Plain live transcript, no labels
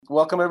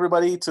welcome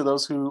everybody to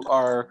those who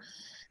are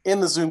in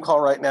the Zoom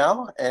call right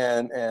now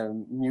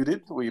and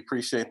muted. We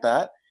appreciate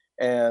that.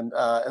 And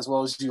as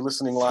well as you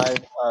listening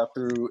live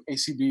through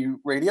ACB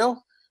Radio,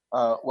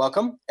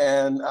 welcome.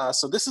 And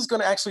so this is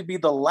going to actually be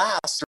the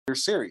last of your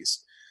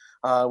series.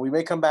 We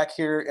may come back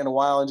here in a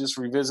while and just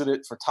revisit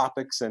it for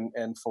topics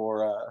and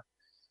for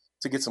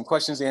to get some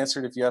questions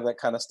answered if you have that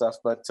kind of stuff.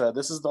 But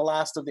this is the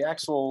last of the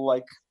actual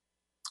like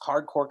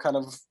hardcore kind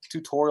of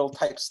tutorial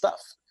type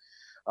stuff.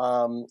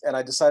 And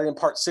I decided in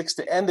part 6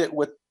 to end it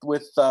with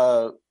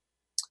the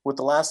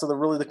last of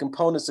the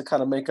components to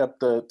kind of make up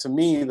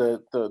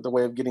the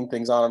way of getting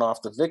things on and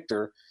off the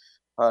Victor,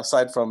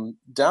 aside from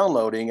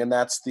downloading, and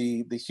that's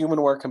the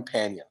HumanWare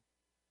Companion.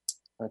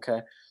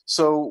 Okay,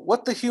 so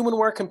what the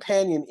HumanWare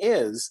Companion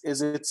is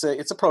it's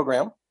a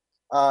program.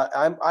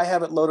 I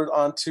have it loaded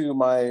onto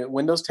my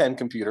Windows 10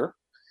 computer,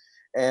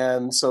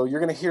 and so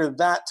you're going to hear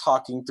that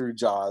talking through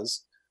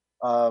JAWS.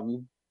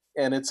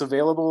 And it's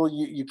available.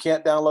 You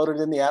can't download it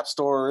in the App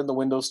Store or in the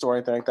Windows Store or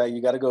anything like that.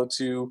 You got to go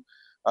to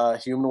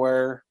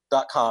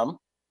humanware.com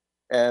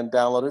and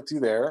download it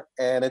through there.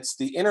 And it's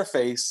the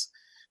interface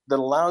that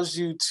allows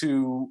you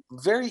to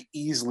very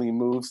easily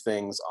move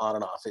things on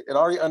and off. It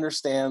already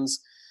understands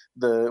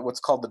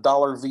what's called the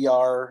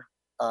 $VR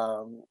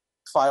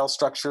file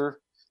structure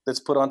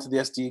that's put onto the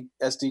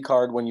SD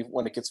card when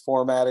it gets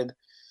formatted.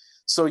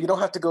 So you don't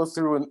have to go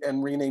through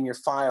and rename your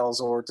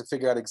files or to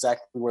figure out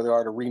exactly where they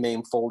are to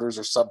rename folders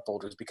or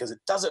subfolders, because it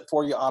does it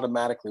for you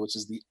automatically, which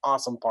is the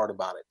awesome part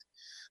about it.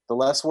 The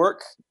less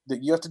work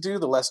that you have to do,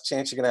 the less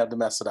chance you're going to have to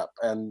mess it up.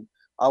 And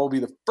I will be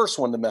the first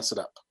one to mess it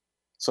up.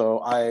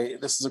 So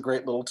this is a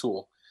great little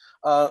tool.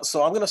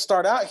 So I'm going to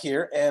start out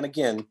here. And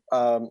again,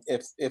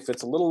 if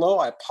it's a little low,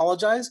 I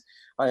apologize.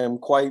 I am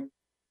quite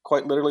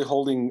literally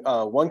holding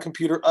one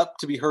computer up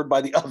to be heard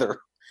by the other.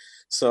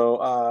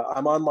 So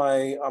I'm on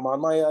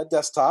my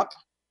desktop,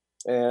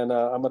 and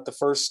I'm at the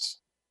first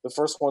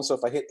one. So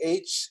if I hit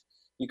H,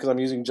 because I'm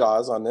using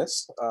JAWS on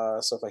this,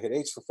 so if I hit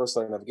H for first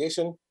line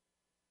navigation.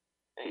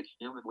 H,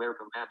 HumanWare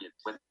Companion,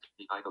 29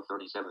 of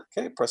 37.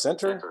 Okay, press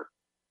enter.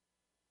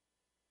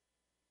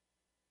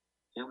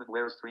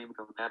 HumanWare Stream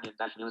Companion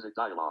dash music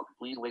dialog.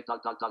 Please wait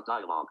dialog.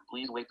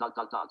 Please wait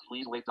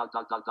Please wait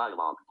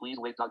dialog. Please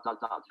wait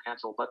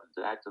Cancel button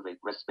to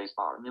activate. Press space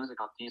bar. Music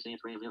on PC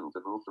preview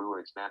to move through or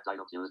expand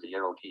items. Use the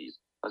arrow keys.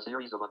 A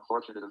series of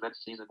unfortunate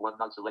events. Season 1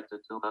 not selected.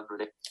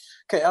 200.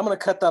 Okay, I'm going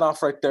to cut that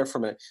off right there for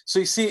a minute. So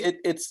you see,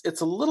 it's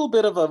a little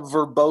bit of a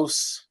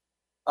verbose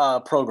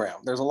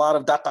program. There's a lot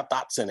of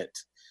dots in it.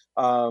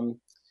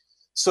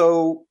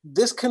 So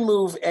this can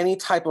move any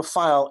type of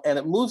file, and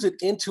it moves it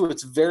into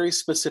its very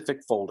specific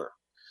folder.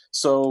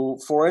 So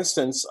for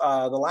instance,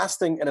 the last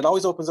thing, and it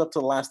always opens up to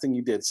the last thing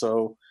you did.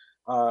 So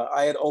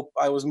I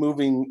was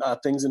moving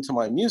things into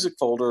my music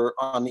folder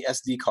on the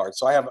SD card.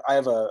 So I have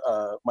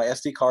my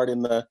SD card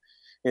in the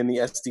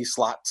SD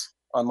slot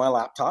on my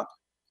laptop.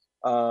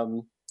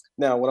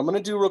 Now what I'm going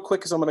to do real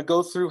quick is I'm going to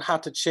go through how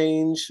to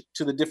change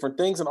to the different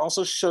things, and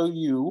also show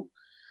you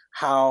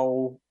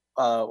how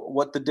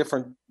what the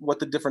different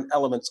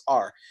elements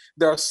are.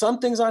 There are some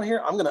things on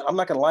here I'm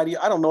not gonna lie to you,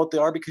 I don't know what they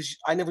are because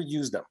I never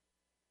use them.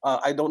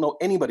 I don't know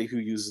anybody who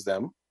uses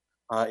them.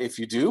 If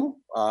you do,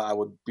 I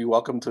would be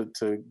welcome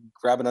to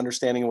grab an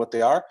understanding of what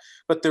they are.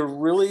 But they're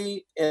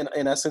really, in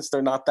essence,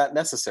 they're not that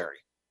necessary.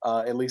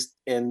 At least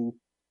in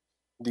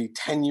the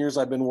 10 years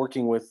I've been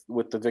working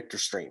with the Victor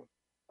Stream.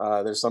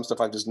 There's some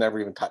stuff I've just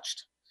never even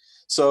touched.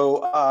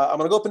 So I'm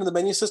gonna go up into the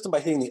menu system by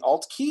hitting the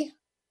Alt key.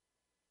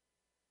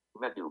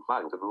 Menu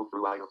file to move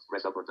through items.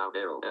 Press up or down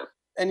arrow F.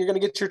 And you're going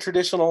to get your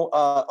traditional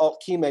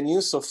Alt key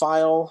menus. So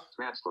file,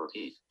 transfer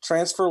T,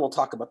 transfer. We'll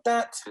talk about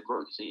that.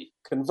 Convert C,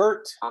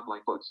 convert.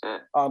 Online books N,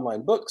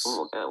 online books.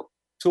 Tools L,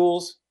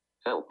 tools.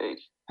 Help H,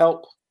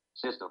 help.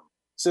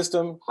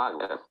 System.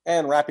 File F.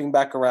 And wrapping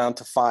back around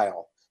to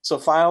file. So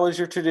file is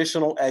your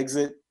traditional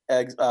exit,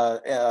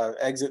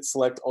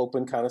 select,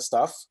 open kind of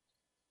stuff.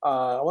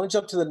 I want to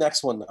jump to the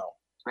next one though.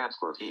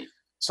 Transfer T.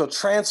 So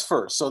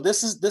transfer. So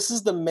this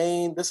is the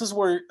main. This is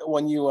where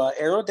when you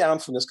arrow down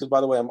from this, because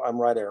by the way, I'm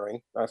right arrowing.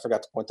 I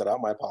forgot to point that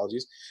out. My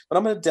apologies. But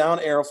I'm going to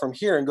down arrow from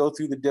here and go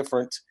through the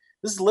different.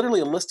 This is literally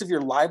a list of your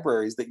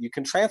libraries that you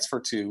can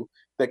transfer to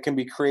that can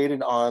be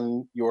created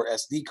on your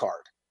SD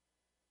card.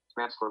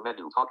 Transfer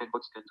menu. Talking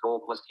books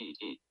control plus T.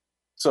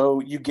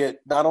 So you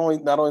get not only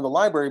the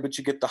library, but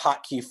you get the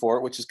hotkey for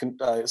it, which is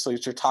so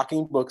it's your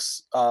Talking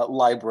Books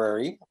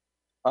library.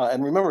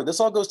 And remember, this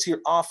all goes to your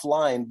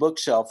offline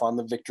bookshelf on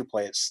the Victor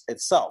Play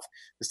itself.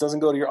 This doesn't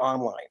go to your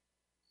online.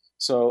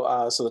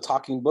 So, so the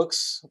Talking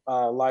Books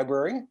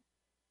library.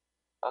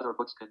 Other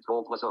books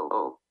control plus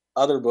O.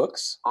 Other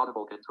books.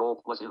 Audible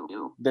control plus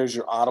U. There's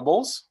your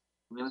audibles.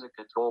 Music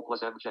control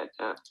plus M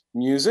checked.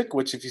 Music,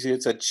 which if you see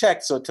it said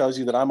checked, so it tells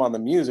you that I'm on the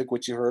music,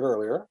 which you heard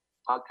earlier.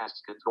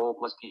 Podcasts control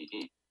plus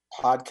PT.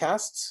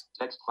 Podcasts.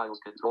 Text files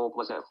control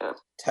plus FF.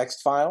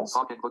 Text files.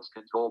 Talking books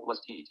control plus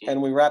TT.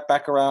 And we wrap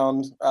back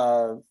around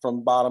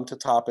from bottom to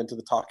top into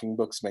the Talking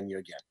Books menu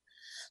again.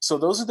 So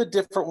those are the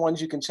different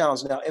ones you can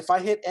challenge. Now, if I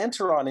hit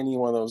enter on any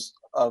one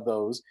of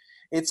those,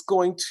 it's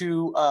going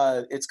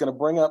to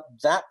bring up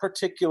that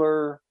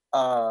particular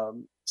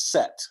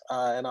set,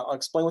 and I'll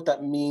explain what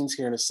that means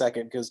here in a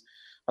second because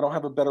I don't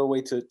have a better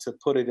way to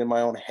put it in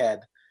my own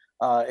head.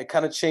 It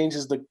kind of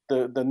changes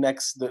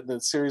the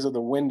series of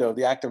the window,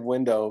 the active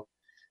window,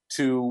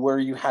 to where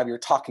you have your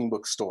talking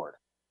book stored.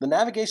 The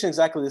navigation is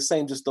exactly the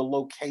same, just the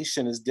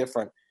location is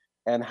different,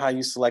 and how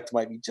you select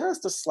might be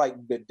just a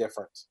slight bit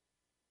different.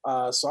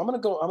 So I'm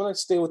gonna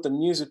stay with the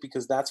music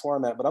because that's where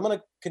I'm at, but I'm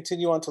gonna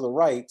continue on to the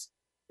right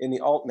in the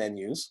alt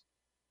menus.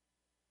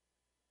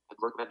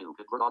 Convert menu.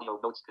 Convert audio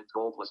notes.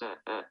 Control plus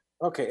N.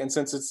 Okay, and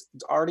since it's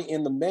already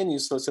in the menu,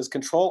 so it says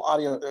control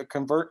audio,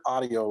 convert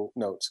audio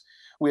notes.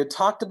 We had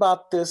talked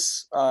about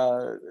this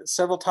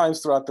several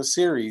times throughout the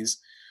series,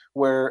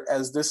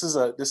 whereas this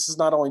is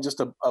not only just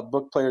a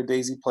book player,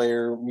 daisy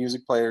player,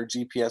 music player,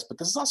 GPS, but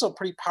this is also a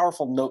pretty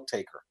powerful note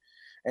taker.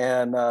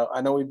 And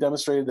I know we've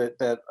demonstrated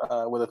that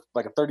with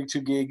like a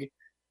 32 gig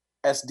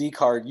SD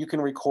card, you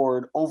can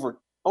record over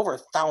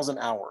 1,000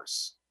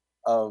 hours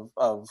of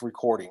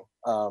recording,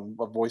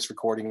 of voice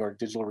recording or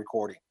digital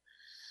recording.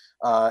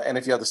 And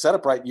if you have the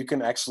setup right, you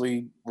can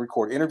actually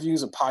record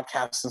interviews and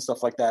podcasts and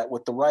stuff like that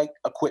with the right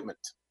equipment.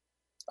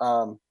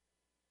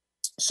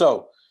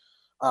 So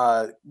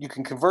you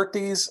can convert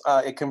these.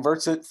 It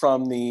converts it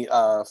from the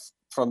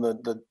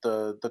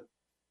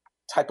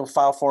type of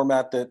file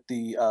format that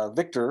the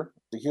Victor,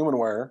 the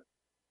Humanware,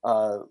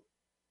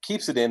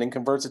 keeps it in, and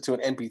converts it to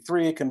an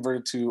MP3. It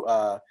converted to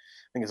I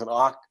think it's an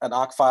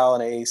OCC file,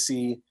 an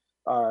AAC,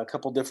 a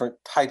couple different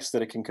types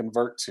that it can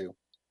convert to.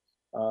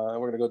 We're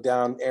going to go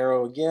down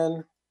arrow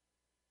again.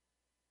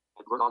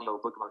 Convert audio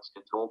bookmarks.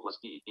 Control plus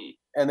D.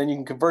 And then you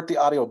can convert the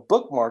audio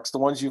bookmarks, the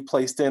ones you've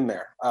placed in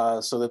there,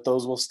 so that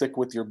those will stick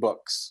with your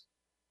books.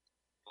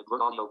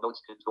 Convert audio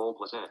notes. Control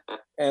plus N.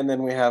 And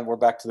then we're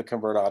back to the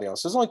convert audio.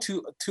 So there's only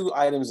two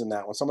items in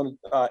that one. So I'm going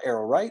to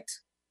arrow right.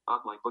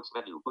 Online books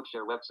menu.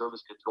 Bookshare web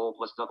service. Control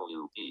plus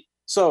W. E.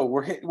 So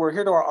we're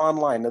here to our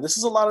online. Now this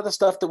is a lot of the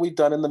stuff that we've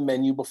done in the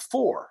menu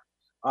before.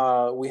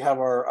 We have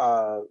our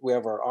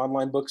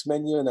online books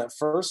menu, and that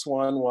first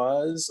one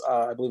was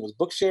I believe it was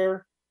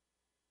Bookshare.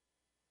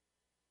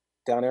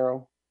 Down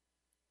arrow,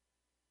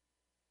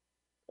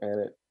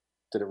 and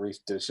did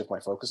it shift my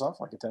focus off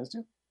like it tends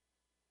to?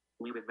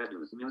 Leave in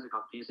menus. Music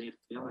on PC.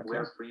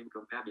 Humanware stream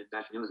companion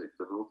dash music.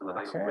 To move to the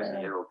item, press the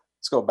arrow.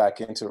 Let's go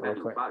back into it real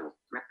Menu quick. file.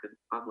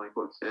 Online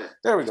books.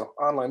 There we go.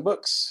 Online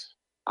books.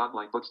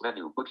 Online books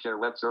menu. Bookshare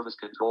web service.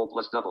 Control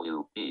plus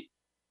W. E.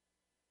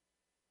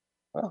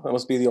 Well, that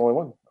must be the only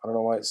one. I don't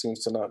know why it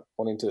seems to not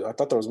wanting to. I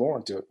thought there was more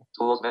into it.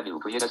 Tools menu.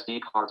 Create SD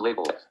card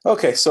label.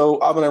 Okay,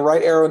 so I'm going to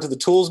right arrow into the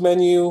tools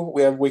menu.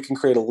 We can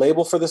create a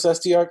label for this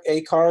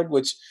SDA card,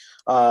 which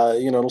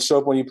it'll show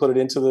up when you put it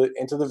into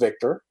the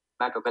Victor.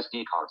 Backup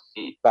SD card.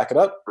 C. Back it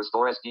up.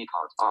 Restore SD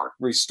card. R.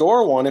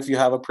 Restore one if you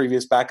have a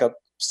previous backup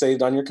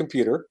saved on your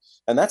computer,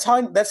 and that's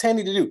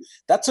handy to do.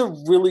 That's a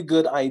really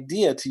good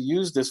idea to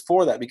use this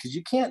for that, because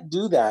you can't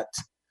do that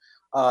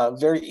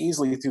very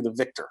easily through the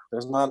Victor.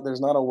 There's not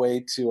a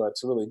way to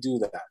really do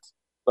that.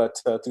 But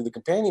through the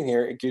companion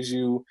here, it gives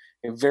you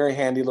a very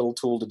handy little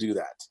tool to do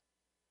that.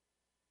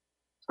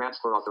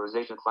 Transfer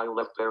authorization file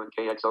left parent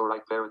KXO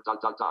right parent ...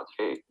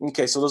 K.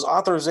 Okay, so those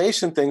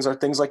authorization things are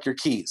things like your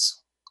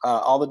keys.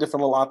 All the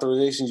different little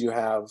authorizations you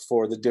have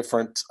for the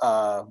different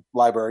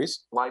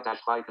libraries.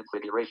 Y-5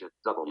 configuration,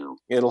 W.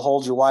 It'll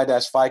hold your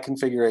Y-5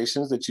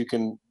 configurations that you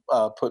can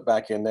put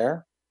back in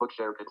there.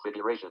 Bookshare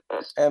configuration,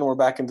 S. And we're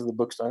back into the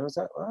Bookshare. Is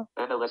that?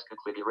 NLS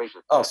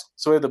configuration. Oh,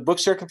 so we have the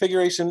Bookshare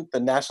configuration, the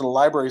National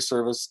Library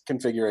Service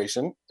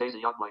configuration. Daisy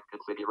Online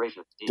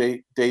configuration,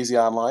 D. Daisy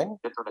Online.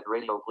 Internet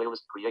radio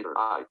playlist creator,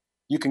 I.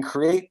 You can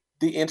create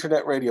the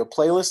internet radio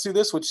playlist through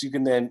this, which you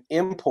can then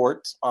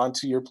import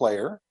onto your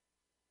player.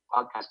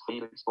 Podcast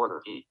feed exporter,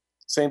 E.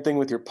 Same thing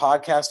with your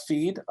podcast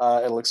feed.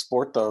 It'll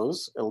export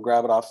those. It'll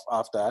grab it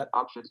off that.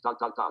 Options, ...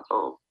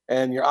 O.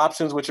 And your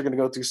options, which are going to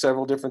go through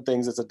several different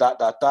things. It's a ...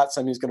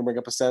 Somebody's going to bring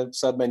up a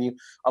sub menu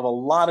of a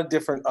lot of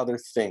different other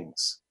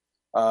things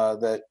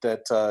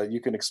that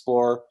you can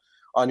explore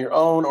on your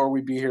own, or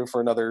we'd be here for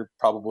another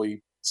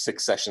probably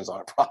 6 sessions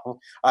on it. Probably.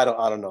 I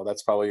don't know.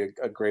 That's probably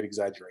a great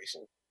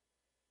exaggeration.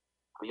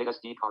 Create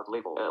SD card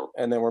label, L.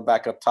 And then we're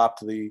back up top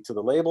to the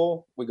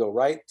label. We go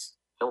right.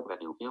 Help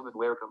menu,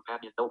 Humanware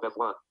companion help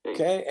F1. A.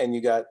 Okay, and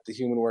you got the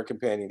Humanware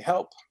companion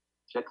help.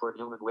 Check for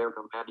Humanware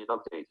companion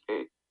update,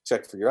 A.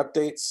 Check for your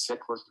updates. Check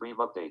for stream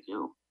update,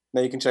 U.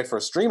 Now you can check for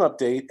a stream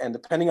update, and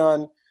depending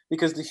on,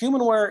 because the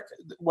Humanware,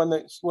 when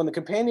the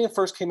companion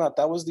first came out,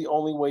 that was the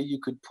only way you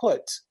could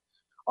put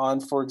on,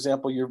 for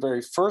example, your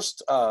very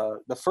first,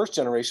 the first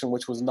generation,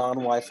 which was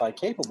non-Wi-Fi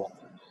capable.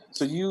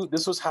 So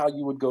this was how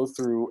you would go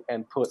through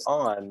and put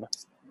on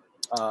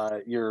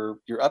your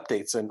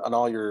updates and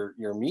all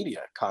your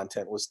media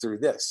content was through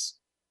this,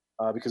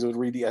 because it would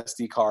read the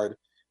SD card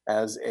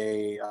as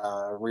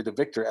read the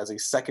Victor as a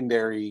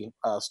secondary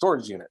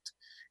storage unit.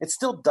 It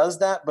still does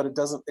that, but it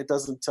doesn't.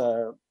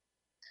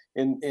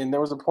 And there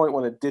was a point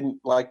when it didn't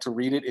like to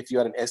read it. If you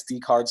had an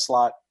SD card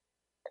slot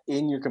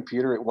in your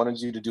computer, it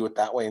wanted you to do it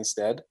that way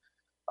instead.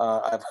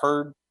 I've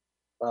heard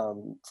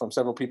from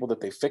several people that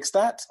they fixed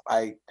that.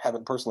 I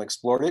haven't personally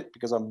explored it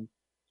because I'm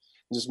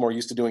just more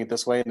used to doing it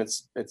this way, and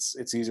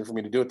it's easier for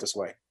me to do it this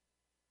way.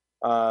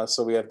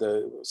 So we have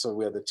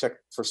the check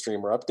for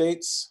streamer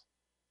updates.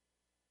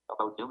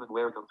 About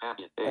Humanware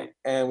Companion, A.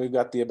 And we've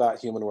got the About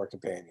Humanware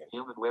Companion.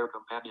 Humanware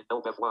Companion, no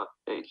F1,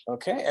 H.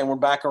 Okay, and we're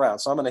back around.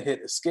 So I'm going to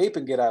hit escape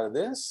and get out of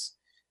this.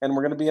 And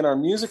we're going to be in our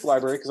music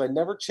library because I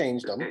never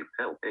changed them. Escape,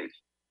 L, H.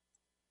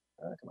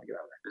 Come on, get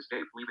out of there.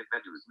 Escape, leaving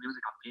menus,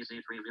 music on PC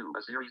preview,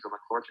 a series of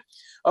unfortunate.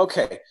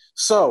 Okay,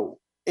 so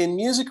in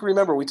music,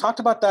 remember we talked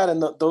about that,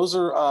 and those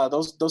are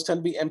those tend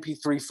to be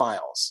MP3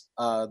 files.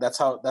 That's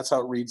how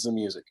it reads the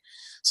music.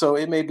 So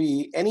it may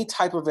be any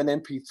type of an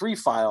MP3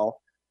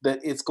 file that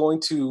it's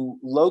going to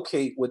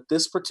locate with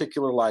this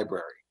particular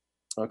library.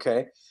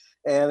 Okay,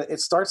 and it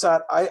starts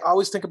out. I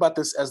always think about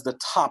this as the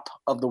top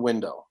of the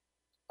window,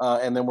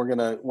 and then we're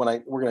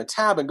gonna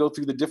tab and go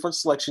through the different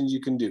selections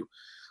you can do.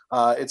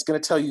 It's going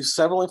to tell you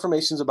several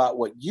informations about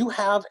what you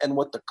have and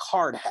what the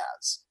card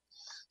has.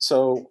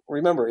 So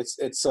remember,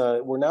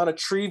 we're now in a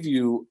tree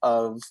view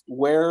of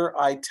where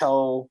I'm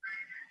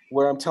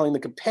telling the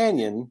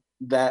companion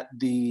that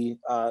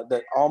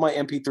that all my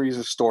MP3s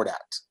are stored at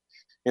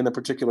in the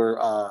particular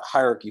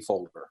hierarchy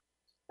folder.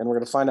 And we're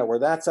going to find out where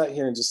that's at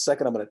here in just a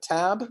second. I'm going to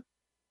tab.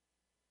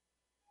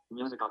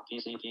 Music on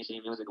PC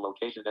music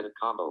location edit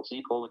combo,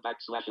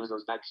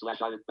 C:\users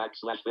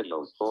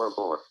 /videos,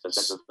 404, the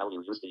sense of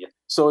value used to it.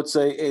 So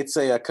it's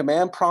a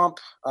command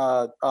prompt,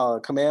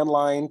 command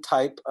line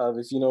type of,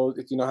 if you know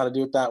how to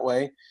do it that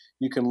way,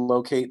 you can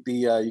locate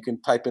you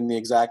can type in the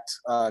exact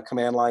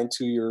command line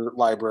to your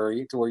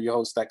library to where you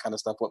host that kind of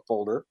stuff, what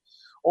folder.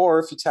 Or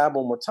if you tab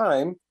one more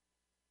time,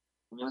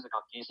 music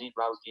on PC,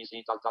 browse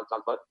PC,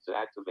 button to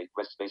activate,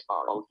 press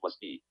spacebar,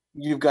 Alt+D.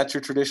 You've got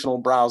your traditional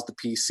browse the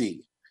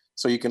PC.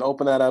 So you can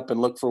open that up and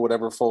look for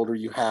whatever folder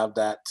you have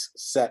that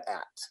set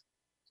at.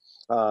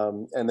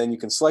 And then you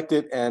can select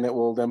it and it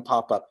will then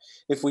pop up.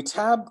 If we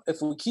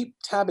keep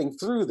tabbing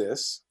through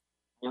this.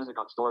 Music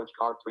on storage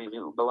card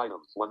preview, no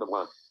items, 1 of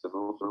 1, to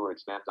move through or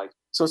expand type.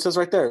 So it says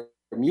right there,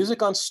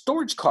 music on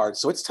storage card.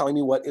 So it's telling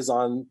me what is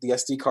on the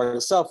SD card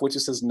itself, which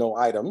it says no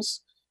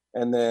items.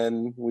 And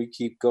then we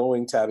keep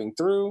going, tabbing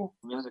through.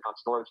 Music on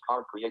storage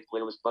card, create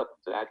playlist button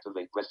to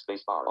activate, press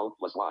spacebar,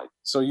 Alt+Y.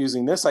 So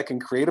using this, I can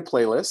create a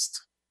playlist.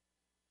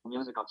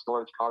 Music on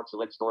storage card,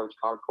 select storage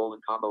card,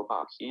 combo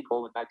box,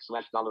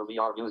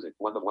 $VR music,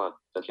 1 of 1,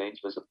 to change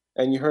this.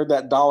 And you heard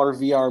that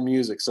 $VR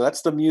music. So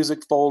that's the music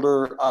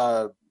folder,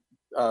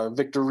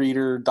 Victor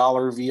Reader,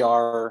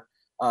 $VR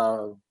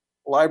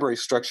library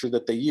structure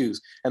that they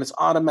use. And it's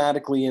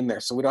automatically in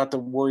there. So we don't have to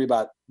worry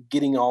about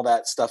getting all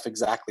that stuff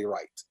exactly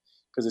right.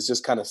 Because it's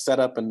just kind of set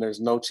up and there's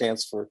no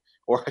chance for,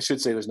 or I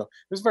should say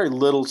there's very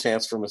little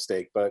chance for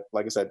mistake. But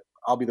like I said,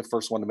 I'll be the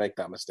first one to make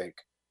that mistake.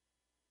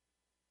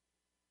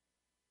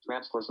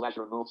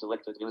 Transfer/remove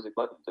selected music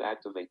button to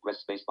activate,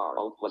 press spacebar,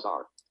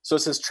 Alt+R. So it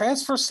says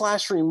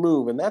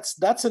transfer/remove, and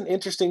that's an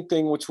interesting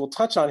thing which we'll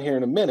touch on here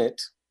in a minute.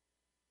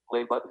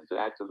 Play button to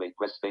activate,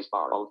 press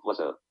spacebar,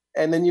 Alt+A.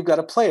 And then you've got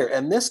a player,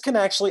 and this can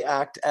actually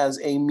act as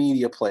a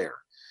media player.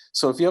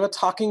 So if you have a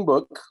talking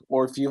book,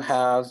 or if you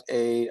have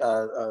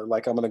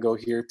like I'm going to go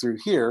through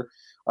here,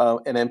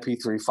 an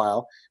MP3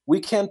 file, we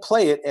can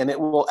play it, and it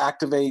will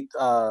activate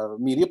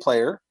media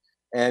player,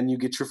 and you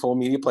get your full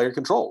media player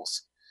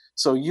controls.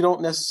 So if you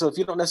don't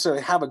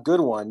necessarily have a good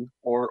one,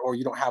 or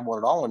you don't have one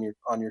at all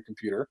on your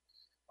computer,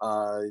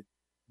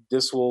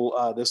 this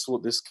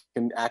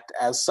can act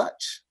as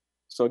such.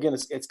 So again,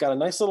 it's got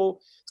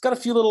a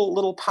few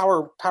little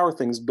power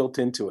things built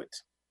into it.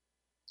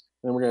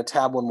 And we're going to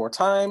tab one more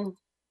time.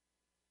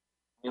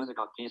 Music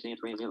on PC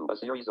preview, a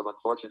series of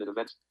unfortunate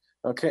events.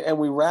 Okay, and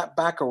we wrap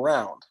back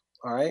around.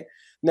 All right.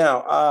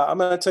 Now, I'm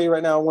going to tell you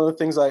right now, one of the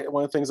things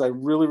I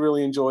really,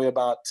 really enjoy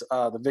about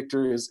the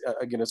Victor is,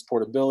 again, its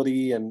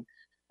portability and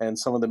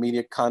some of the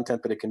media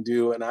content that it can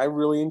do. And I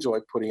really enjoy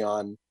putting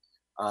on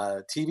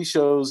TV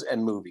shows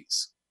and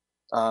movies.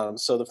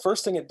 So the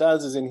first thing it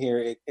does is in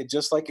here, it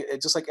just like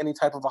any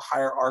type of a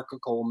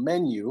hierarchical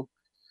menu,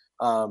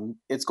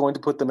 it's going to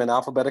put them in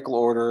alphabetical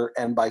order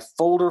and by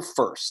folder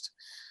first.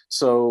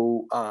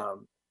 So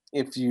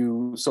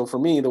for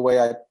me, the way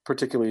I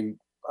particularly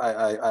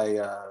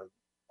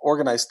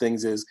organize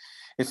things is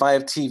if I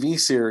have TV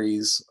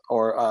series,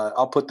 or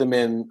I'll put them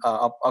in,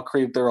 I'll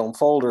create their own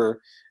folder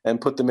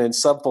and put them in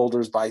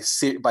subfolders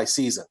by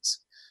seasons,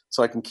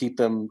 so I can keep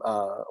them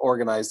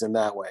organized in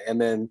that way. And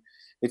then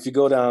if you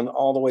go down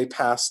all the way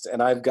past,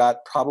 and I've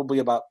got probably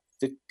about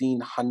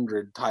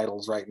 1,500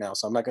 titles right now,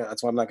 so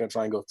that's why I'm not going to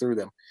try and go through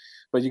them.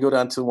 But you go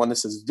down to the one that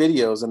says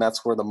videos, and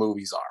that's where the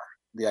movies are,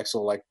 the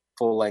actual like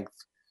full length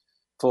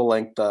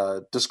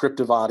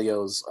descriptive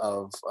audios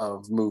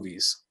of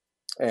movies.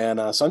 And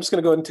so I'm just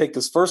going to go ahead and take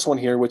this first one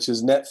here, which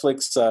is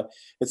Netflix.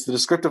 It's the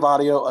descriptive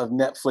audio of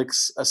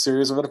Netflix, a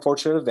series of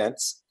unfortunate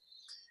events.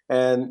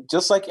 And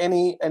just like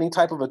any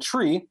type of a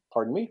tree,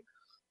 pardon me,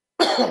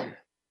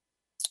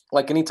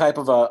 like any type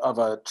of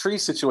a tree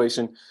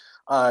situation,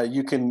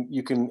 you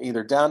can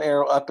either down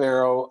arrow, up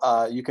arrow.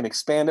 You can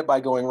expand it by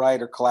going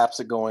right or collapse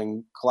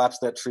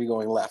that tree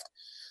going left.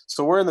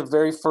 So we're in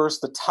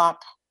the top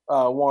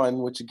one,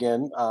 which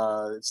again,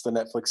 it's the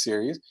Netflix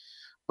series.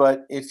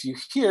 But if you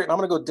hear, and I'm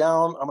going to go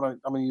down. I'm going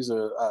to use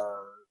a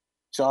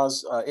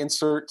JAWS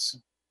insert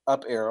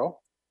up arrow.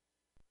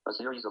 A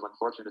series of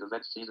unfortunate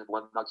events. Season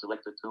 1 not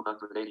selected.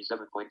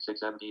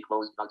 287.6 MB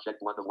closed. Not checked.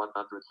 1 of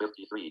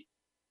 153.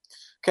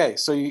 Okay,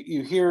 so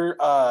you hear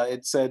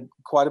it said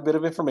quite a bit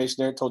of information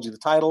there. It told you the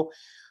title.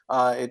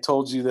 It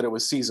told you that it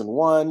was season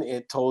 1.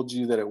 It told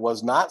you that it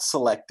was not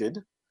selected,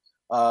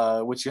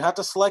 which you have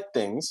to select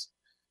things.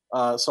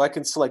 So I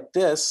can select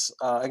this.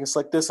 I can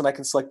select this, and I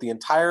can select the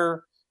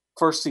entire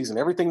first season.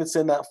 Everything that's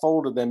in that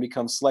folder then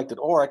becomes selected.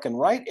 Or I can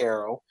right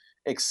arrow,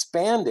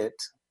 expand it.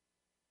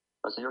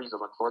 A series of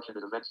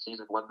unfortunate events.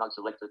 Season 1 not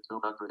selected.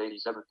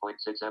 287.6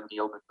 MB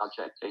open. Not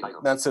checked. 8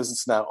 items. That says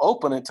it's now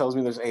open. It tells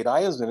me there's 8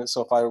 items in it.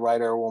 So if I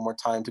right arrow one more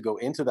time to go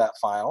into that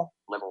file.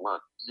 Level 1.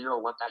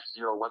 01-01.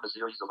 A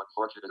series of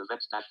unfortunate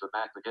events. The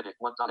back beginning.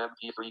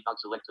 1.mp3 not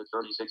selected.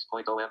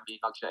 36.0 MB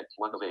not checked.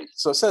 1 of 8.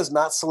 So it says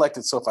not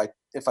selected. So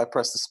if I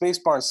press the space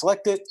bar and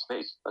select it.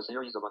 Space. A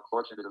series of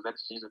unfortunate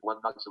events. Season 1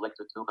 not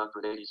selected.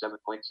 287.6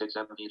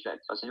 MB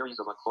checked. A series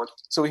of unfortunate.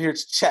 So here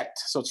it's checked.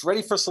 So it's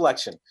ready for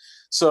selection.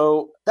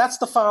 So that's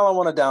the file I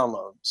want to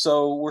download.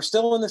 So we're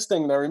still in this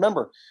thing. Now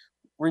remember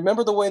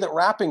the way that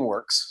wrapping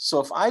works. So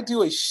if I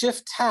do a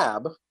shift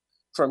tab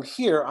from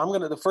here,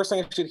 the first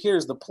thing I should hear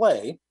is the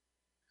play.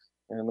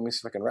 And let me see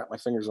if I can wrap my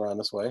fingers around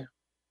this way.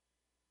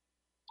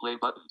 Play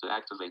button to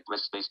activate.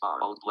 Press space bar.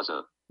 Alt plus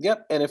A.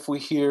 Yep. And if we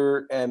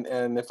hear, and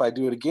if I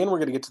do it again, we're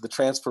going to get to the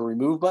transfer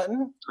remove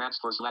button.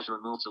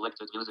 Transfer/remove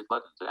selected music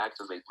button to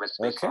activate. Press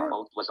space bar.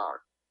 Alt plus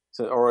R.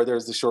 So, or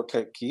there's the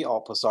shortcut key,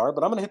 Alt plus R,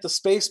 but I'm going to hit the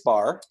space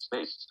bar.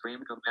 Space, stream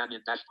companion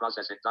dash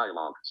processing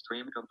dialog.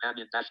 Stream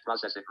companion dash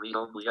processing read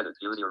only edit.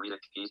 Use your reading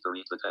keys to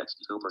read the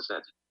text. 2%,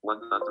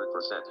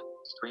 100%.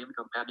 Stream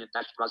companion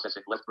dash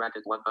processing left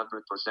bracket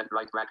 100%,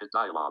 right bracket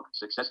dialog.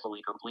 Successfully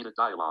completed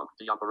dialog.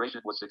 The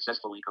operation was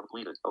successfully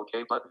completed.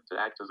 OK button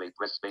to activate.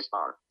 Press space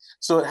bar.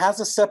 So it has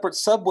a separate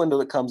sub window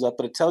that comes up,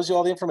 but it tells you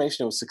all the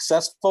information. It was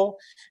successful.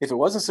 If it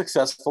wasn't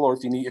successful, or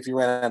if you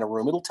ran out of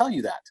room, it'll tell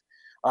you that.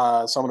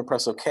 So I'm going to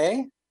press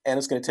OK, and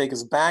it's going to take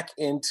us back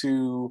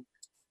into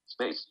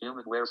space.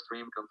 Humanware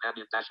stream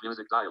companion dash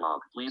music dialog.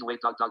 Please wait.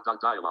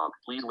 Dialog.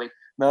 Please wait.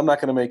 Now I'm not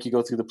going to make you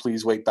go through the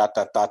please wait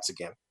dots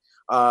again.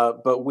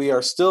 But we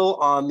are still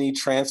on the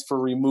transfer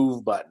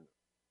remove button.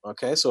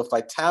 Okay, so if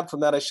I tab from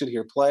that, I should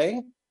hear play.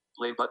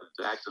 Play button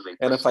to activate.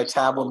 And if I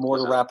tab one more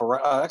to wrap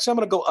around, actually I'm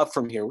going to go up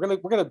from here. We're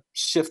going to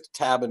shift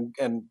tab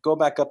and go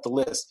back up the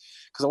list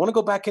because I want to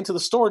go back into the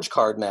storage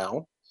card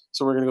now.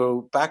 So we're going to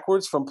go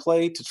backwards from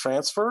play to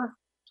transfer.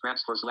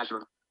 Transfer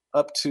 /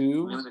 up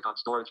to music on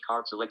storage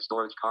card. Select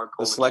storage card.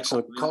 The selection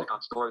of music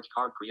on storage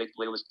card. Create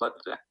playlist button.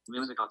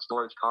 Music on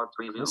storage card.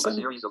 Preview. A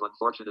series of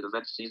unfortunate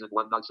events. Season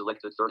 1 not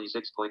selected.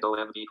 36.0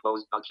 MB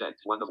closed. Not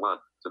checked. 1 of 1.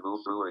 To move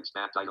through or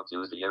expand items,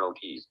 use the arrow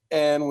keys.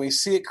 And we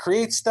see it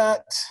creates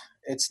that.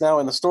 It's now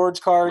in the storage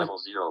card. Level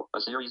 0.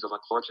 A series of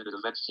unfortunate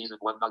events. Season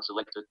 1 not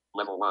selected.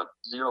 Level 1.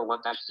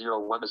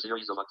 01-01. A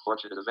series of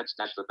unfortunate events.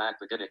 The back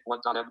beginning.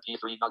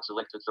 1.mp3 not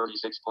selected.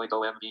 36.0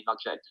 MB not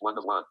checked. 1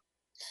 of 1.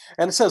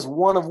 And it says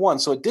 1 of 1.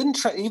 So it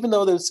didn't, even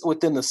though there's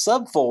within the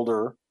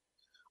subfolder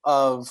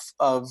of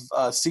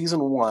season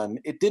 1,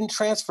 it didn't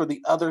transfer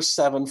the other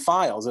 7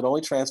 files. It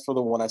only transferred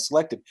the one I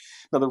selected.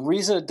 Now, the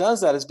reason it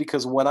does that is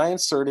because when I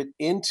insert it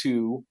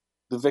into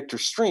the Victor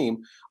stream,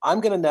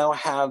 I'm going to now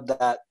have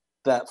that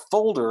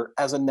folder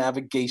as a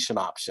navigation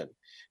option.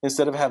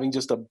 Instead of having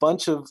just a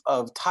bunch of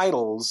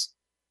titles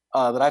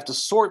that I have to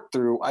sort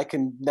through, I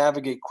can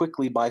navigate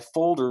quickly by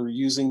folder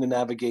using the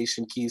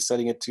navigation key,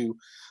 setting it to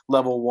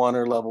level 1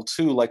 or level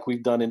 2 like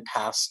we've done in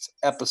past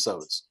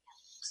episodes.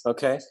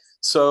 Okay,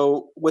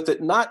 so with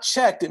it not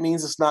checked, it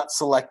means it's not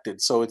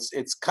selected. So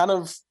it's kind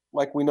of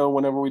like we know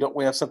whenever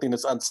we have something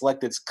that's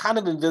unselected, it's kind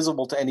of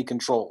invisible to any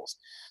controls.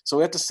 So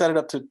we have to set it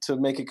up to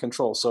make it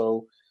control.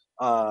 So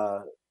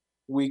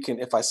we can,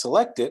 if I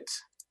select it,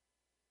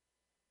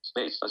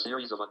 space, a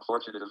series of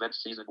unfortunate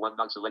events. Season 1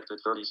 not selected.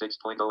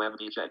 36.0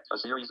 MB checked. A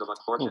series of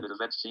unfortunate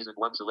events. Season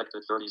 1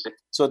 selected. 36.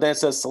 So then it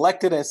says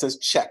selected and it says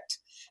checked.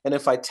 And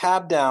if I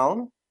tab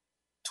down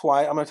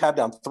twice, I'm going to tab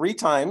down 3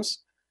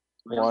 times.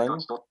 1,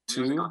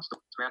 2.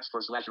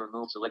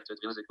 Transfer/remove selected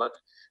music button.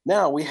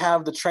 Now we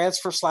have the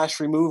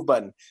transfer/remove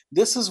button.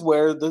 This is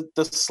where the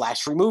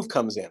 /remove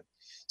comes in.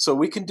 So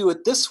we can do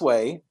it this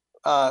way.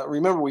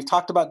 Remember, we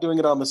talked about doing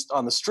it on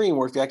the stream,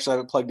 where if you actually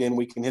have it plugged in,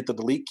 we can hit the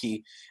delete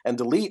key and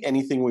delete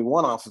anything we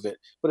want off of it.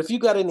 But if you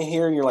got into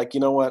here and you're like, you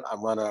know what,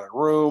 I'm running out of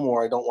room,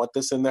 or I don't want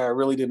this in there, I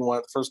really didn't want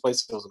it in the first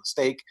place, it was a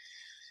mistake,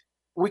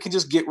 we can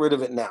just get rid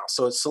of it now.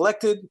 So it's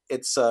selected.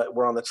 It's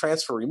we're on the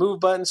transfer remove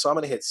button. So I'm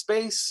going to hit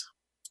space.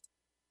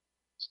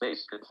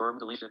 Space, confirm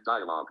deletion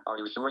dialog. Are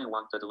you sure you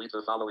want to delete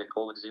the following: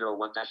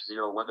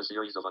 :01-01 a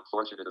series of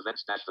unfortunate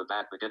events the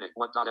back beginning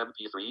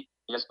 1.mp3?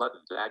 Yes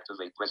button to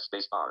activate. Press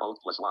space bar. Alt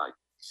plus Y.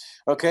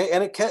 Okay,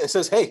 and it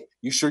says, hey,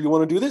 you sure you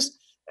want to do this?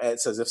 And it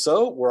says, if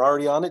so, we're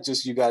already on it.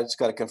 You guys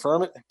got to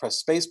confirm it. Press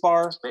space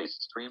bar. Space.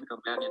 Stream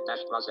companion dash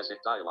processing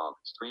dialog.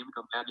 Stream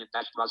companion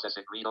dash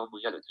processing read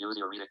only edit. Use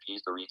your reading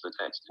keys to read the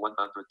text. 100%.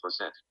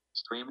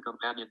 Stream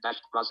companion dash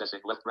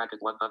processing left bracket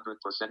 100%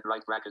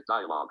 right bracket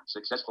dialog.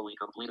 Successfully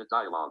completed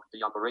dialog.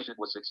 The operation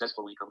was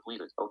successfully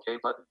completed. OK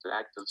button to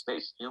active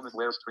space.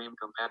 Humanware stream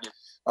companion.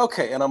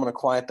 Okay, and I'm going to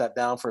quiet that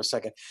down for a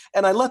second.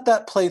 And I let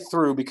that play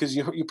through because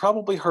you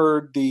probably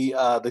heard the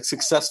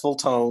successful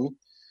tone,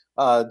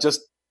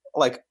 just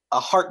like a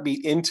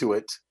heartbeat into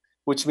it,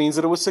 which means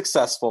that it was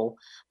successful.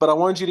 But I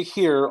wanted you to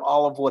hear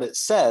all of what it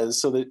says,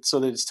 so that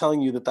it's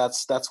telling you that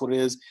that's what it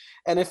is.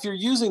 And if you're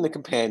using the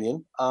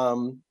companion,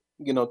 to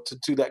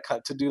do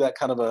that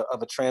kind of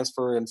a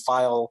transfer and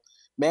file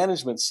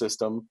management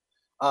system,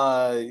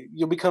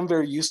 you'll become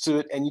very used to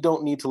it, and you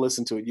don't need to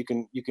listen to it. You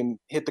can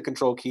hit the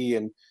control key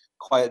and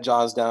quiet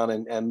JAWS down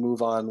and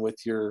move on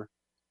with your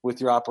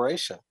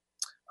operation.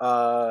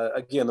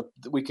 Again,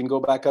 we can go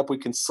back up. We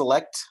can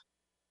select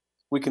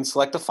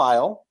a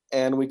file,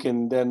 and we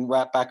can then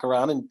wrap back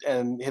around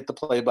and hit the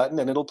play button,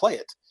 and it'll play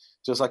it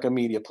just like a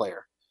media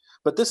player.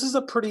 But this is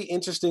a pretty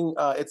interesting.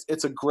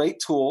 It's a great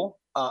tool.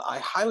 I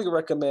highly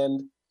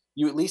recommend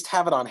you at least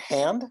have it on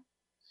hand,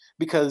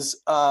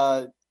 because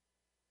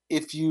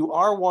if you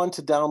are one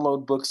to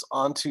download books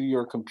onto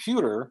your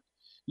computer,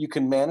 you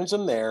can manage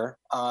them there.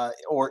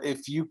 Or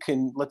if you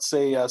can, let's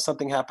say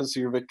something happens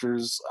to your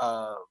Victor's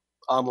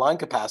online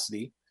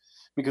capacity,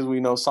 because we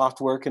know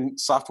software can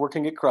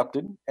get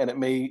corrupted, and it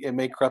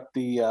may corrupt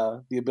the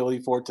ability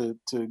for it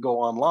to go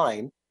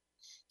online.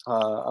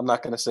 I'm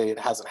not going to say it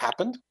hasn't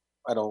happened.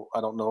 I don't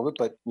know of it,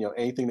 but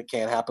anything that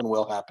can happen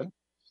will happen.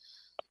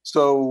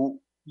 So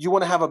you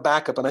want to have a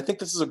backup, and I think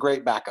this is a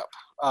great backup.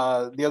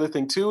 The other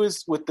thing too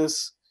is with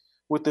this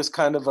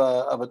kind of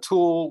a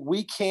tool,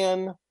 we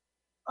can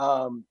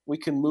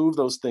move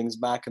those things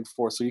back and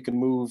forth. So you can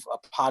move a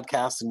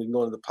podcast, and we can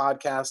go into the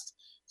podcast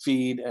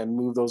feed and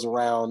move those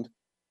around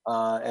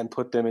and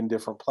put them in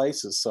different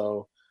places.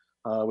 So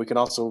we can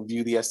also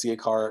view the SD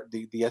card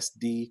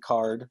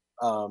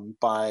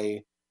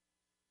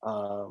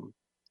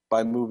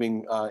by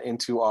moving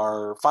into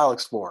our file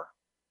explorer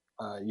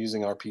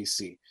using our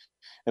PC.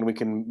 And we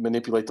can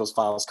manipulate those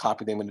files,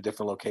 copy them into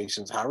different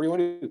locations. However you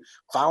want to do.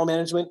 File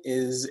management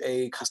is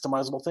a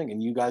customizable thing,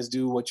 and you guys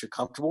do what you're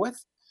comfortable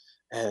with,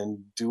 and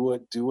do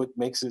what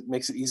makes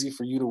it easy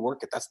for you to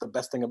work it. That's the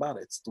best thing about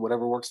it. It's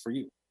whatever works for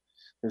you.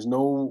 There's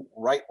no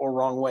right or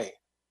wrong way.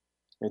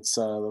 It's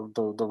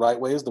the right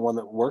way is the one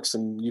that works,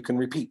 and you can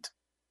repeat.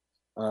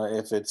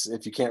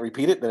 If you can't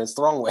repeat it, then it's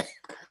the wrong way.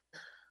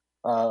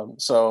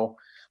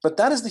 But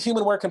that is the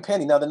Humanware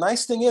Companion. Now the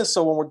nice thing is,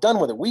 so when we're done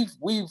with it, we've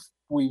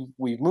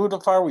moved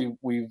far.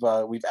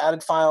 We've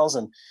added files,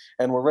 and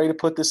we're ready to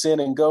put this in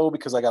and go,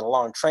 because I got a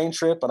long train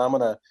trip, and I'm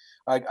gonna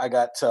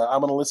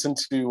listen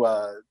to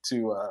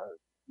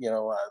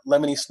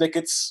Lemony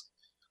Snicket's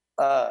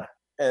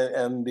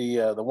and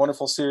the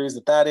wonderful series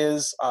that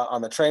is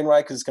on the train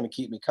ride, because it's going to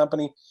keep me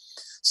company.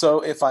 So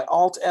if I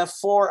Alt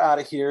F4 out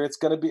of here, it's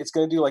going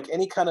to do like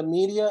any kind of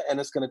media, and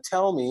it's going to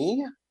tell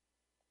me.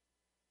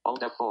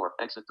 Alt F4,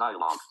 exit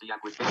dialog. The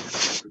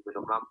application with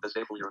a prompt,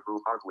 disable your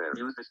remove hardware.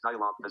 Use this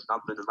dialog to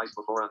stop the device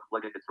before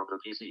unplugging it from the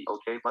PC.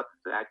 OK button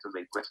to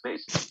activate. Press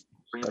space.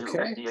 Preview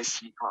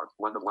SDHC card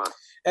 1-1.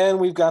 And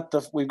we've got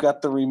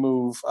the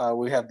remove.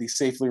 We have the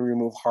safely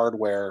remove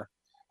hardware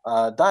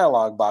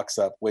dialog box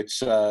up,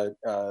 which is a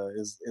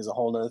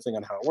whole other thing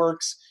on how it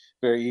works.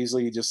 Very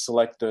easily, you just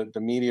select the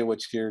media,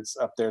 which here it's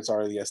up there. It's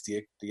already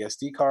the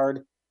SD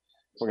card.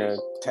 We're going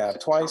to tab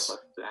twice.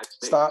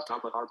 Stop.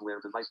 Stop hardware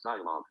device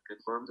dialog.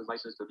 Confirm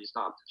devices to be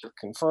stopped.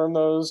 Confirm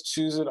those.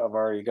 Choose it. I've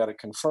already got it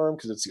confirmed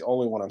because it's the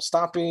only one I'm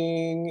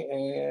stopping.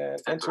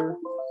 And enter.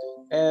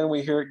 And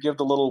we hear it give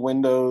the little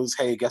windows.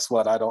 Hey, guess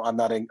what? I'm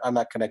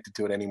not connected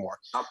to it anymore.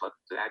 Stop button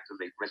to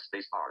activate. Press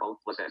space bar. Alt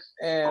plus S.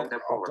 And Alt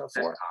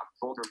F4.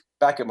 Folder.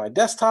 Back at my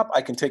desktop,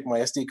 I can take my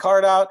SD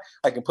card out.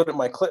 I can put it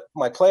in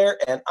my player,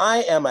 and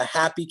I am a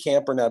happy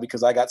camper now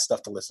because I got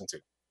stuff to listen to.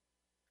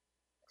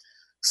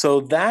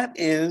 So that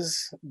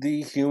is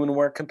the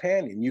Humanware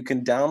Companion. You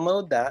can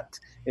download that.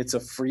 It's a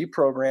free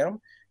program.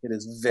 It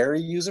is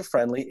very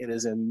user-friendly. It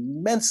is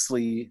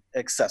immensely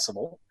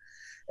accessible,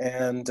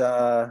 and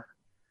I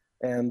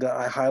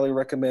highly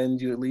recommend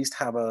you at least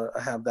have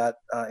that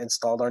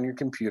installed on your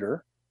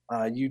computer.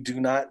 You do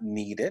not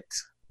need it.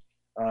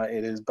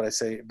 It is, but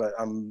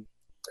I'm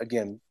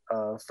again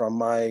from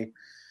my.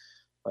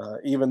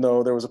 Even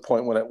though there was a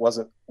point when it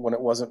wasn't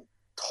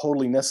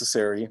totally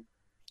necessary.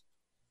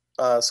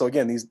 So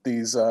again, these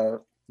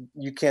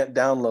you can't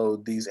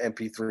download these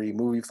MP3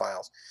 movie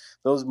files.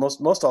 Those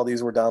most all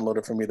these were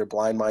downloaded from either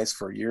Blind Mice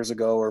for years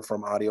ago, or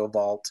from Audio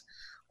Vault,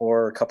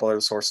 or a couple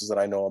other sources that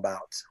I know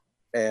about.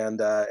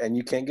 And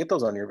you can't get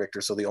those on your Victor.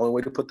 So the only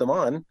way to put them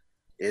on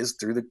is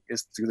through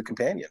the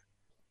companion,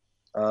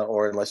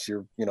 or unless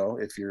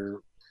if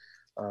you're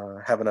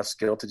have enough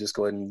skill to just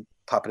go ahead and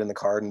pop it in the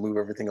card and move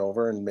everything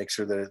over and make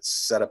sure that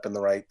it's set up in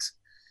the right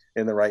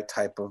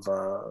type of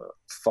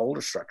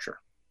folder structure.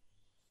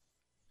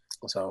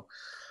 So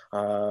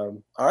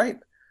All right.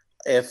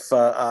 If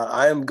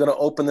I am going to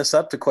open this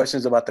up to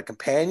questions about the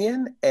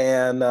companion,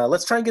 and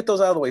let's try and get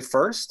those out of the way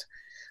first.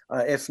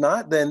 If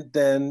not, then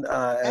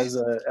Okay.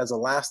 as a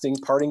lasting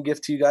parting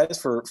gift to you guys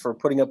for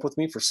putting up with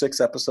me for 6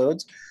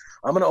 episodes,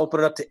 I'm going to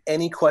open it up to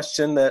any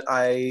question that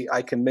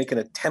I can make an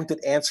attempt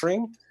at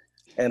answering,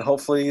 and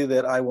hopefully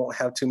that I won't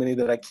have too many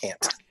that I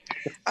can't.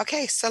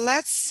 Okay, so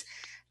let's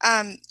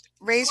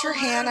raise your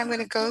hand. I'm going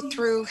to go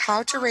through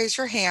how to raise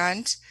your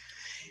hand.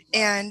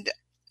 And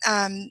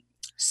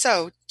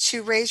so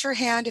to raise your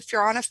hand, if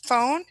you're on a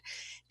phone,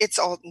 it's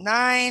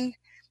Alt-9.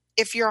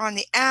 If you're on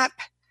the app,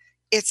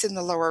 it's in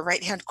the lower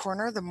right-hand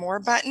corner, the More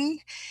button.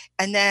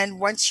 And then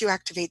once you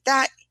activate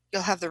that,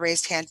 you'll have the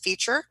raised hand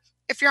feature.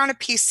 If you're on a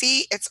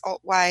PC, it's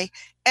Alt-Y.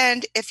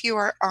 And if you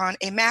are on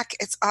a Mac,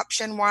 it's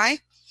Option Y.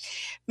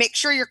 Make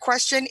sure your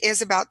question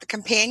is about the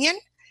companion.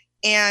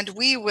 And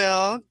we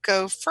will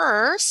go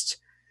first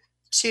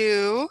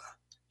to,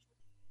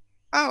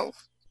 oh,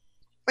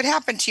 what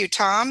happened to you,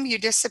 Tom? You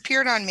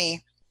disappeared on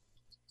me.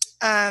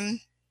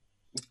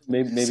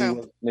 Maybe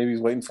he's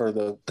waiting for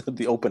the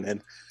open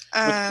end.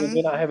 Which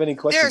may not have any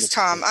questions. There's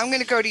Tom. I'm going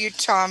to go to you,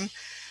 Tom,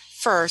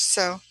 first.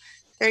 So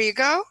there you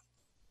go.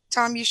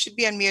 Tom, you should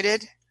be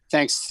unmuted.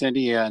 Thanks,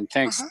 Cindy, and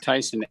thanks,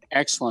 Tyson.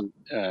 Excellent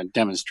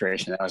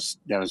demonstration.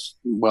 That was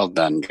well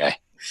done, guy.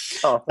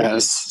 Oh,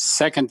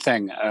 second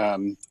thing,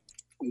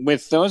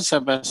 with those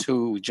of us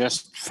who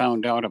just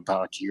found out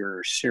about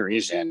your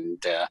series,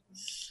 and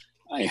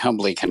I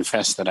humbly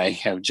confess that I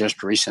have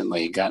just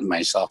recently gotten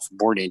myself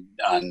boarded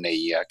on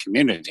the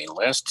community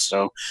list,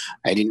 so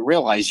I didn't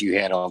realize you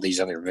had all these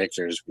other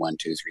Victors, 1,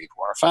 2, 3,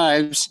 4,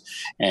 5s,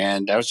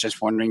 and I was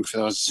just wondering for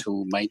those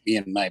who might be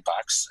in my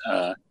box,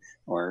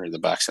 or the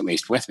box at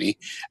least with me,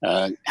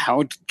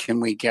 how can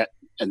we get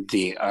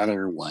the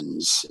other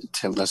ones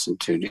to listen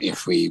to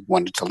if we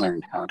wanted to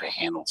learn how to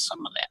handle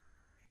some of that?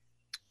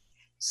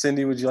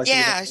 Cindy, would you like to?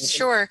 Yeah,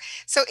 sure.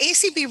 So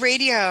ACB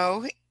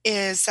Radio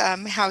is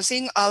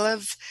housing all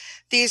of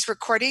these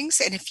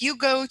recordings. And if you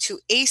go to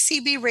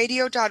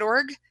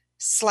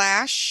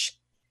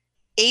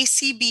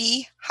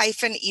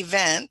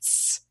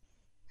acbradio.org/ACB-events,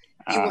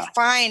 you will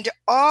find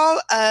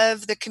all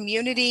of the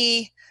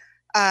community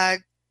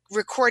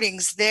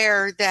recordings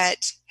there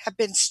that have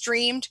been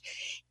streamed,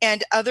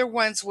 and other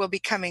ones will be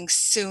coming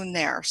soon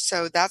there.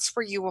 So that's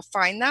where you will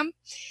find them.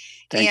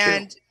 Thank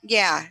you.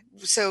 Yeah,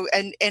 so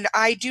and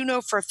I do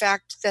know for a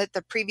fact that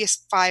the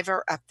previous 5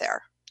 are up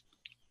there.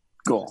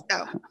 Cool.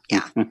 So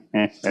yeah.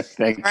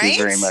 Thank you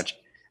very much.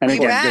 And you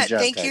again, bet. good job,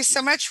 Thank you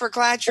so much. We're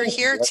glad you're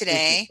here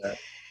today.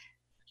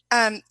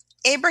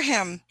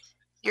 Abraham,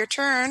 your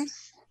turn.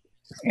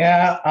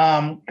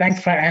 Yeah,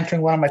 thanks for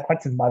answering one of my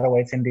questions, by the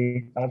way,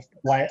 Cindy. I was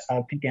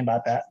thinking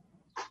about that.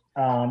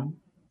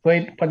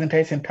 Great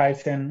presentation,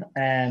 Tyson,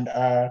 and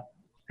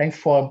thanks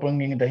for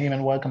bringing the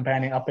Human Word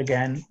Companion up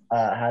again.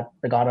 I had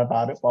forgot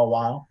about it for a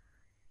while.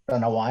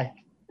 Don't know why.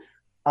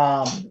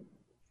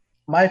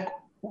 My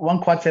one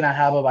question I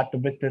have about the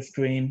Victor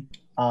stream.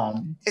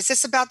 Is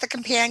this about the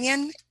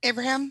companion,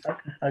 Abraham?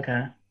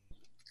 Okay.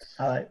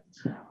 All right.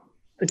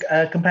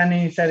 The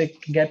companion, you said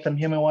it can get from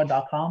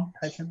humanword.com,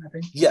 Tyson, I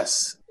think?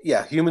 Yes.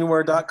 Yeah,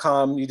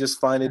 humanword.com. You just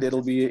find it.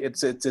 It'll be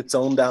its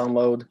own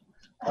download.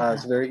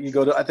 It's you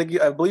go to, I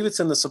believe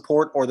it's in the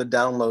support or the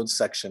download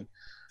section.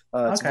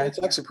 It's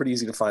actually pretty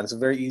easy to find. It's a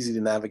very easy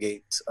to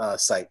navigate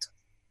site.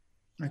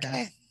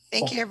 Okay.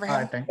 Thank you,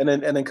 Abraham. Right, and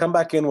then come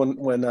back in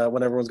when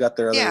everyone's got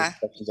their other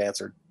questions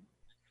answered.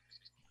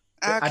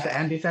 Okay. At the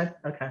end, you said?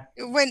 Okay.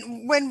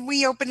 When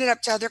we open it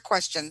up to other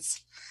questions.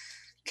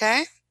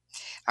 Okay.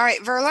 All right,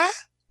 Verla.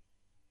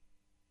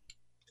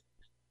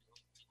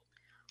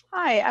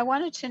 Hi, I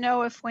wanted to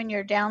know if when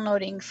you're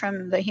downloading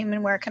from the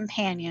Humanware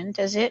Companion,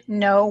 does it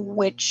know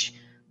which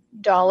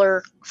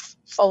dollar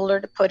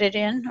folder to put it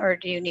in, or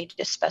do you need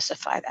to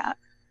specify that?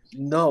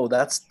 No,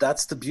 that's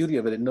the beauty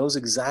of it. It knows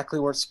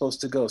exactly where it's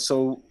supposed to go.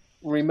 So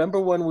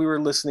remember when we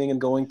were listening and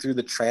going through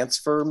the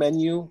transfer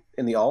menu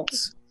in the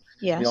alts?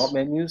 Yes. The alt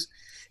menus?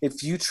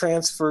 If you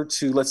transfer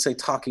to, let's say,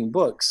 Talking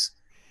Books,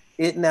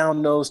 it now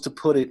knows to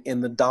put it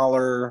in the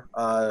dollar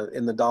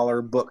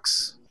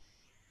books,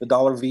 the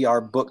dollar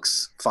VR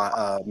books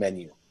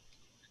menu.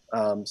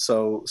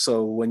 So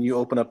when you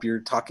open up your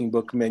Talking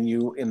Book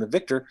menu in the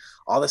Victor,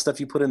 all the stuff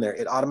you put in there,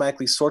 it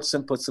automatically sorts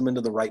them, puts them into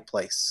the right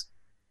place.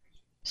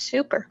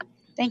 Super.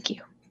 Thank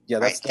you. Yeah,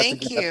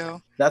 thank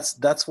you.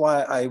 That's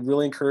why I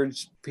really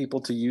encourage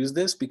people to use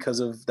this, because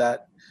of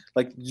that.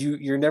 Like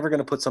you're never going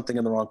to put something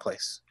in the wrong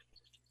place.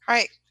 All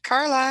right,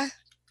 Carla.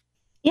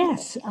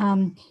 Yes,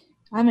 I'm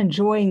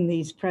enjoying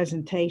these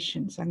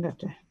presentations. I'm going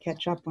to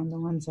catch up on the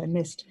ones I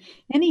missed.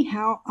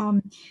 Anyhow,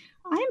 I'm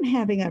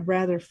having a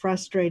rather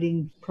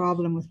frustrating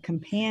problem with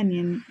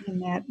Companion in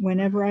that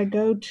whenever I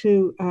go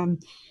to,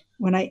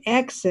 when I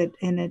exit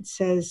and it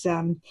says,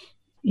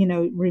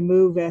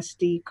 remove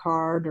SD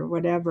card or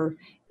whatever,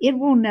 it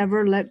will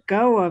never let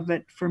go of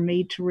it for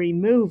me to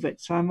remove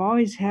it. So I'm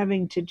always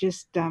having to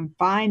just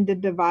find the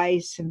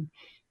device and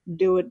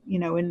do it,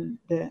 in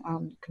the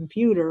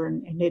computer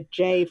and hit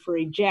J for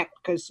eject,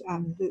 because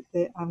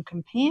the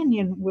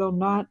companion will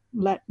not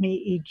let me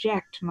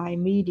eject my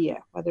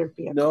media, whether it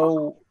be a No,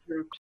 call.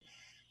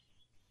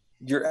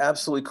 you're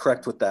absolutely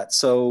correct with that.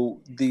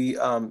 So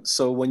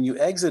so when you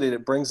exit it,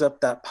 it brings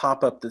up that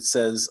pop-up that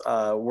says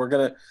we're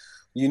going to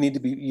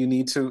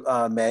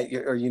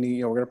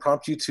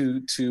prompt you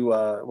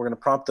we're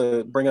going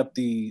to bring up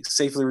the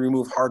safely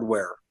remove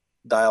hardware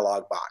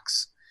dialog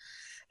box.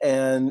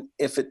 And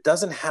if it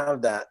doesn't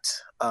have that,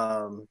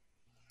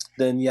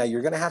 then yeah,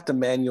 you're going to have to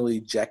manually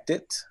eject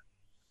it.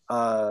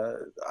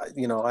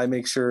 I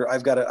make sure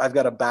I've got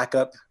a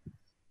backup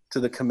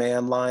to the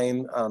command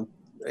line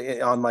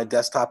on my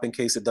desktop in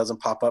case it doesn't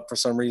pop up for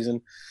some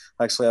reason.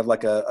 I actually have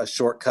like a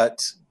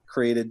shortcut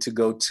created to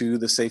go to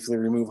the safely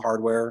remove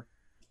hardware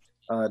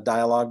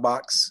dialog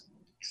box.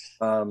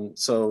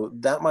 So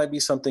that might be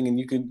something, and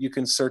you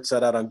can search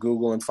that out on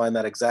Google and find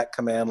that exact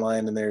command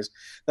line. And there's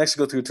next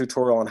go through a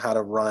tutorial on how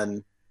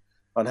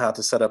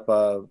to set up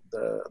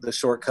the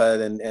shortcut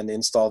and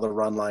install the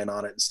run line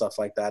on it and stuff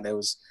like that.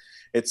 And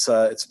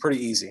it's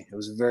pretty easy. It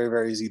was very,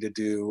 very easy to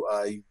do.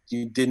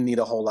 You didn't need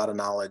a whole lot of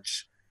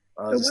knowledge.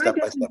 It's a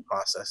step-by-step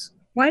process.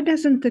 Why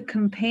doesn't the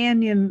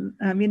companion,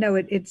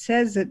 it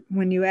says that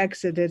when you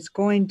exit, it's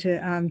going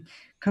to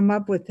come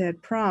up with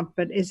that prompt,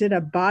 but is it a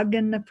bug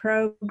in the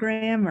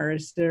program, or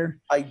is there?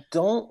 I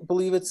don't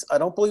believe it's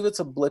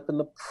a blip in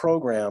the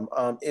program.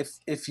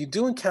 If you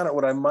do encounter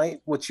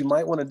what you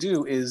might want to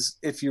do is,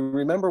 if you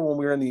remember when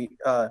we were in the,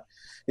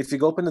 if you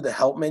go up into the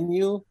help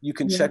menu, you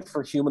can check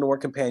for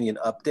HumanWare Companion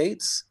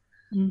updates.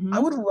 Mm-hmm. I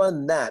would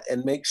run that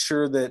and make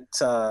sure that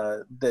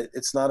that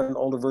it's not an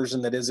older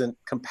version that isn't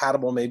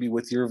compatible maybe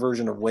with your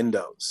version of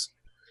Windows.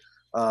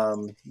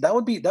 That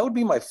would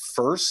be my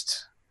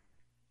first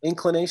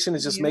inclination,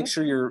 is just make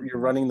sure you're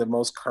running the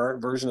most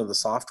current version of the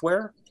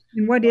software.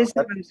 And what is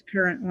the most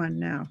current one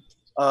now?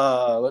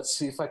 Let's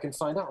see if I can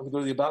find out. Let me go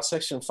to the About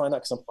section and find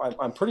out, because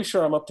I'm pretty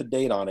sure I'm up to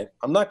date on it.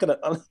 I'm not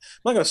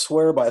gonna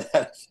swear by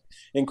that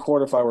in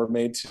court if I were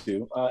made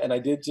to. And I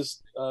did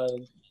just.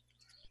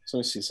 So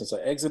let me see. Since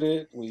I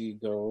exited, we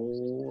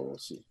go.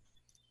 Let's see.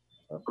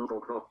 Google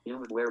Chrome,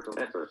 HumanWare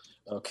to enter.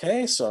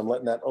 Okay, so I'm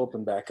letting that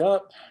open back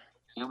up.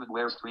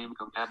 HumanWare Stream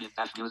Companion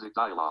Music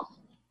dialog.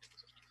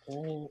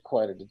 And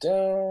quieted it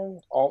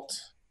down. Alt.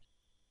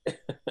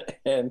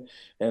 and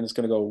it's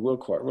going to go real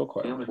quiet.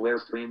 HumanWare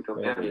Stream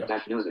Companion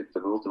Music.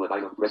 To move to an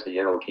item, press the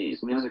arrow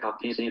keys. Music on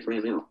PC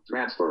preview.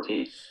 Transfer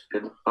T.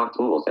 On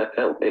tools at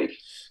help page.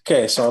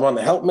 Okay, so I'm on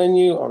the help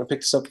menu. I want to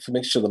pick this up to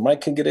make sure the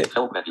mic can get it.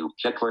 Help menu.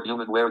 Check for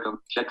HumanWare.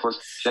 Check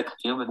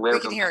HumanWare. We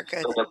can hear it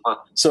good.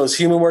 So it's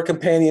HumanWare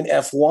Companion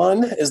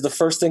F1 is the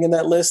first thing in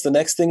that list. The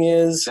next thing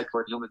is check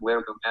for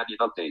HumanWare Companion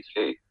updates.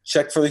 J.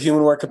 Check for the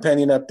HumanWare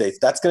Companion updates.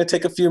 That's going to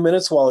take a few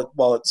minutes while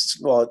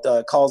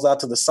it calls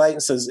out to the site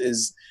and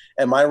says,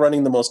 am I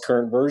running the most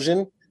current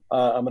version?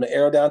 I'm going to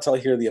arrow down until I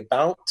hear the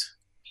about.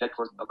 Check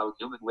for about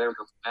HumanWare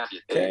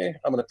Companion. Okay,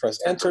 I'm going to press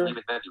enter.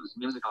 Menus.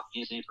 Music on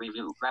PC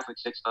preview. Graphic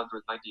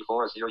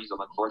 694. Series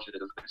of unfortunate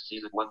events.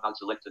 Season 1 not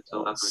selected.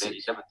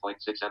 287.6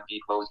 MB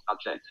closed.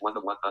 Not checked. 1 to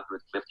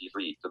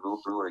 153. To move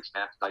through or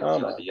expand,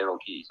 use the arrow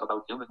keys.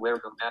 About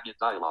HumanWare Companion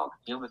dialog.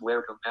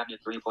 HumanWare Companion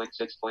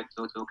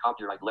 3.6.22.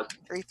 Copyright left.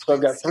 So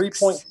I've got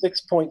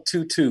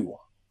 3.6.22.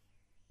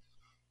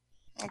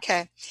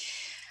 Okay.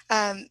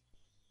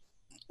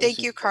 Thank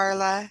you,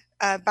 Carla.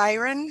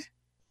 Byron?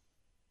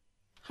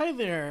 Hi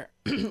there.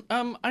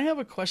 I have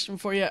a question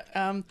for you.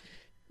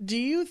 Do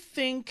you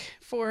think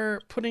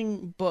for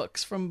putting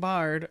books from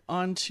Bard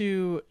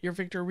onto your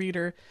Victor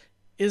Reader,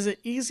 is it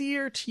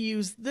easier to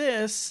use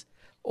this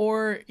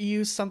or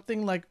use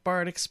something like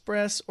Bard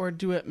Express, or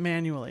do it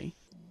manually?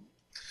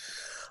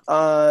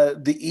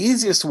 The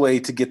easiest way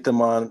to get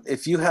them on,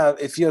 if you have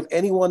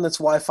anyone that's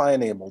Wi-Fi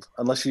enabled,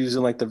 unless you're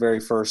using like the very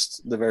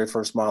first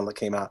model that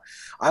came out,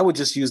 I would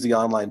just use the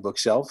online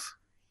bookshelf.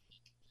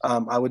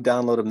 I would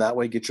download them that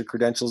way, get your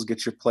credentials,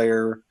 get your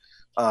player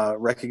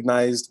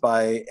recognized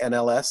by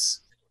NLS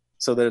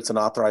so that it's an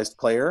authorized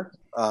player.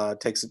 It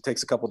takes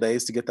a couple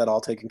days to get that all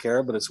taken care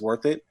of, but it's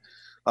worth it.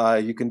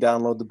 You can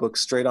download the book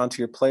straight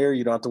onto your player.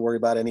 You don't have to worry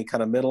about any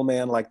kind of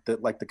middleman like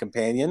the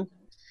companion.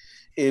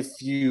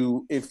 If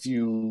you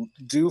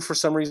do for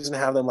some reason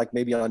have them like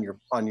maybe on your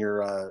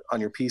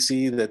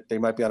PC, that they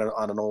might be on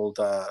an old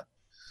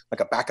like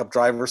a backup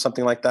drive or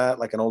something like that,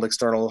 like an old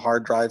external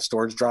hard drive,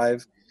 storage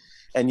drive,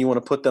 and you want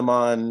to put them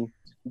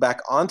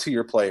back onto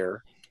your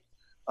player,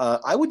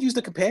 I would use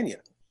the companion.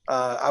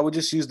 I would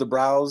just use the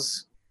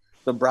browse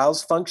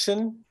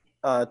function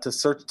to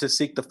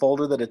seek the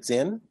folder that it's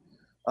in.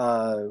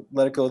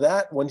 Let it go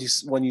that. When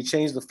you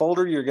change the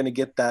folder, you're going to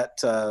get that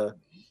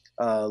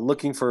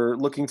looking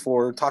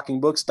for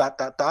talking books ...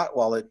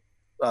 while it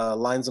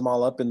lines them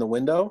all up in the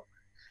window,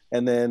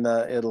 and then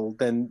it'll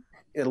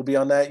be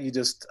on that. You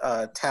just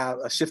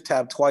shift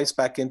tab twice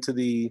back into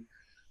the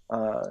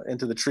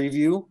tree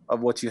view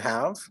of what you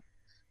have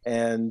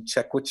and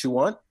check what you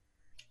want.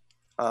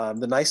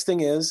 The nice thing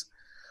is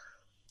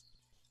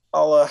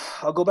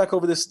I'll go back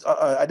over this.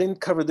 I didn't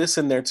cover this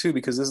in there too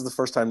because this is the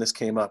first time this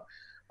came up.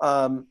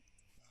 The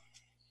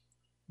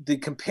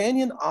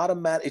companion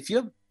automatic. If you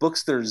have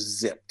books that are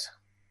zipped,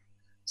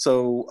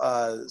 so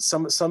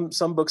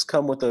some books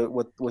come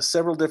with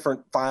several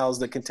different files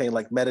that contain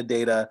like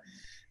metadata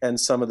and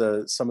some of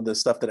the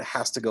stuff that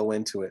has to go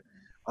into it,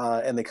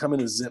 and they come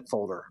in a zip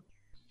folder.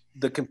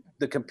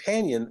 The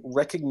companion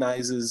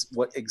recognizes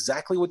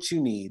exactly what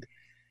you need.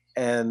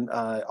 And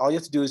all you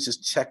have to do is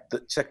just check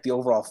the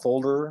overall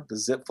folder, the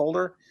zip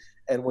folder,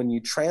 and when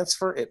you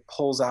transfer, it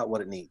pulls out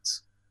what it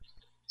needs.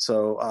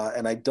 So,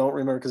 and I don't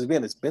remember because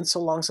again, it's been so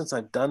long since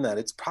I've done that.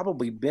 It's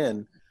probably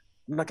been,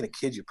 I'm not going to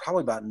kid you,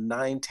 probably about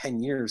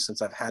 9-10 years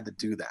since I've had to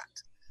do that.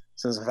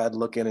 Since I've had to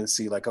look in and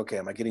see like, okay,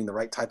 am I getting the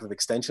right type of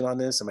extension on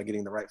this? Am I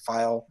getting the right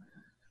file?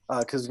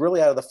 Because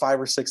really, out of the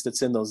 5 or 6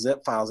 that's in those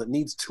zip files, it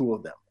needs 2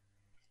 of them.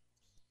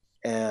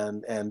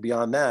 And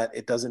beyond that,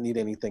 it doesn't need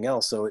anything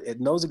else. So it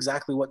knows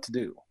exactly what to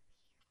do.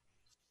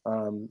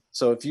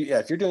 So if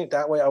you're doing it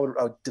that way, I would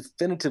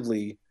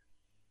definitively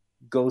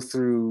go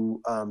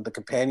through the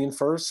companion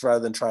first rather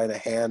than try to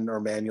hand or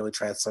manually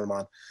transfer them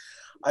on.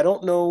 I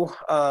don't know.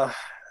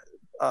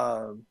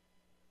 I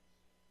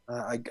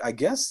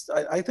guess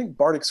I think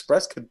Bard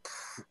Express could.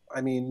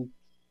 I mean,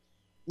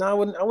 no, I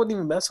wouldn't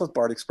even mess with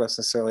Bard Express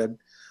necessarily,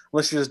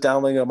 unless you're just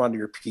downloading them onto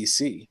your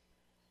PC.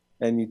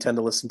 And you tend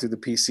to listen to the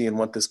PC and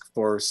want this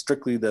for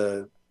strictly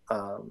the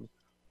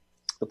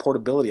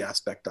portability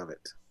aspect of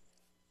it.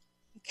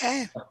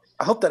 Okay.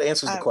 I hope that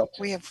answers the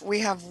question.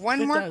 We have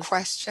one more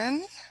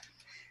question.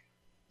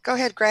 Go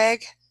ahead,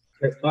 Greg.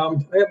 Okay, I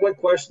have one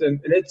question,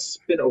 and it's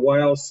been a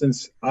while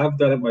since I've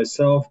done it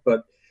myself,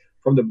 but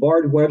from the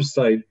Bard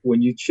website,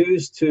 when you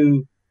choose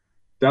to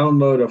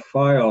download a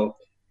file,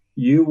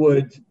 you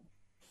would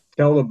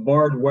tell the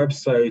Bard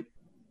website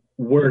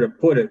where to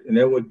put it, and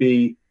it would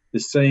be the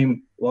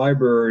same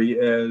library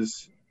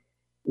as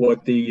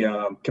what the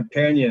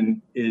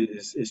companion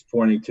is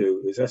pointing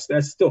to.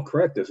 That's still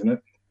correct, isn't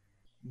it?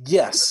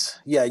 Yes.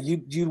 Yeah.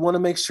 You'd want to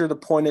make sure to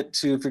point it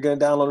to, if you're going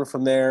to download it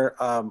from there,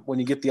 when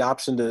you get the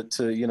option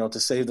to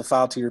save the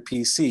file to your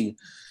PC,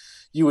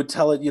 you would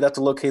tell it you'd have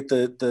to locate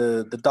the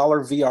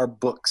 $VR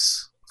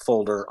books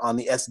folder on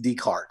the SD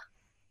card.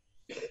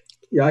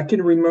 Yeah, I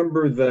can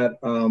remember that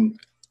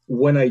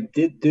when I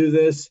did do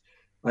this,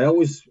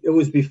 it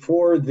was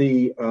before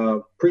the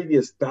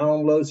previous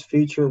downloads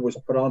feature was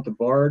put onto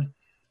Bard,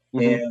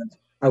 and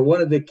I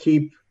wanted to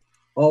keep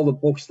all the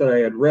books that I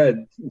had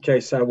read in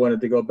case I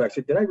wanted to go back.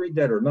 So did I read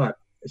that or not?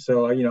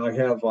 So I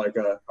have like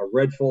a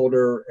read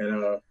folder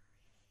and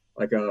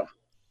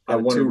I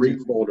want to read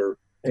folder,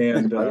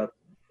 and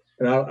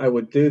I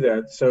would do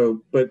that.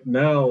 So, but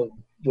now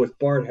with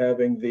Bard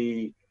having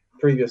the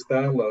previous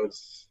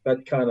downloads,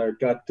 that kind of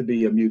got to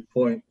be a moot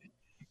point.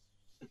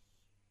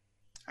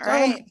 All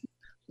right.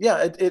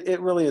 Yeah,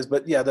 it really is.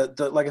 But yeah,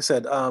 like I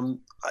said,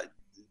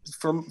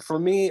 for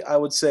me, I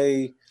would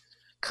say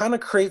kind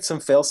of create some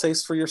fail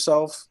safes for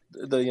yourself.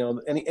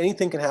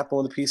 Anything can happen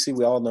with a PC.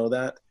 We all know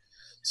that.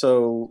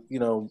 So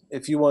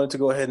if you wanted to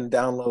go ahead and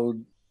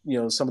download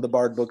some of the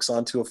Bard books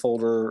onto a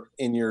folder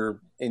in your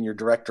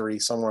directory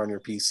somewhere on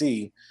your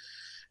PC,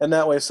 and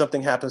that way if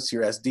something happens to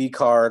your SD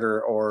card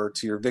or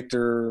to your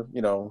Victor,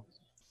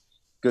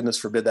 goodness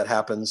forbid that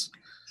happens.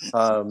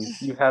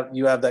 You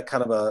have that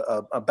kind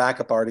of a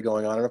backup already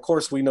going on, and of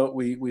course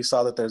we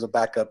saw that there's an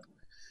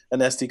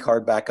SD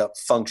card backup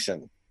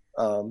function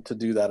to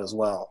do that as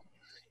well.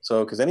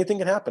 So because anything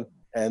can happen,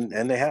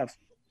 and they have.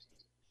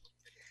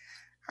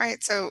 All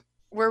right, so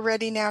we're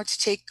ready now to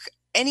take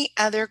any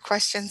other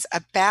questions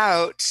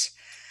about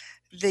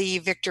the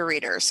Victor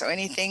Reader. So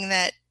anything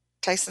that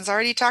Tyson's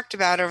already talked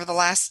about over the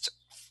last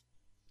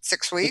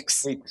 6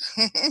 weeks. So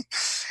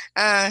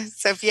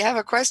if you have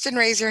a question,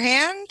 raise your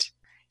hand.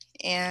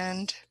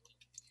 And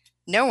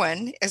no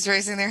one is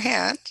raising their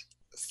hand.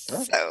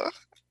 So,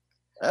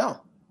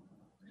 oh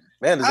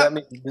man, does that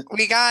mean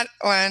we got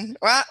one?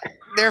 Well,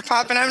 they're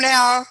popping up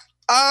now.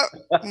 Oh,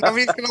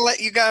 nobody's going to let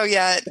you go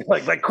yet.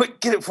 Like,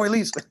 quick, get it before he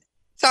leaves.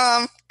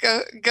 Tom,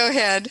 go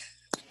ahead.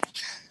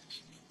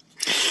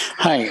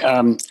 Hi,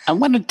 I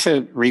wanted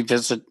to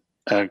revisit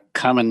a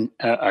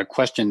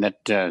question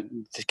that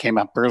came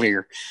up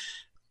earlier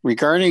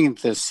regarding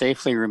the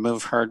safely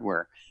remove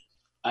hardware.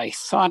 I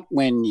thought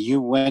when you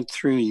went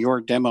through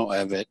your demo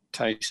of it,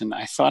 Tyson,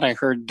 I thought I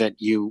heard that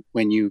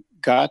when you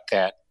got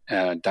that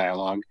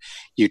dialogue,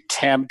 you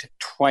tabbed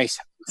twice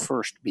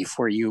first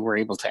before you were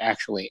able to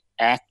actually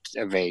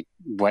activate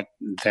what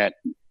that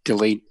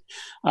delete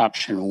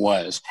option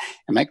was.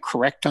 Am I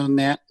correct on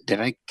that? Did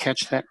I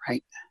catch that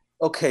right?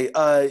 Okay.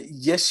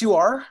 Yes, you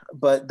are.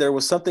 But there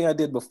was something I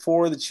did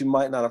before that you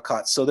might not have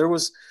caught. So there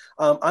was.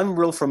 I'm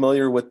real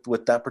familiar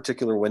with that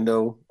particular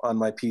window on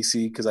my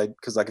PC because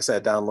like I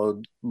said, I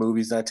download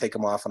movies and I take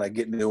them off and I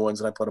get new ones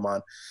and I put them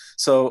on.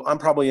 So I'm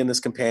probably in this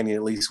companion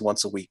at least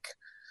once a week.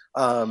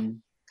 So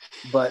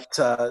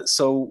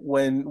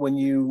when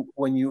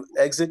you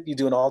exit, you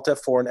do an Alt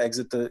F4 and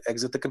exit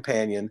the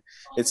companion.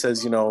 It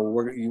says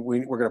we're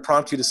going to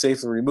prompt you to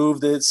safely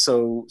remove this.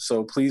 So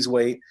please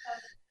wait.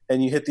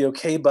 and you hit the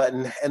OK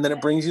button, and then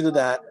it brings you to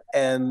that.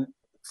 And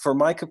for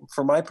my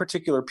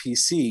particular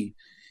PC,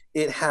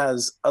 it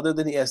has, other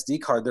than the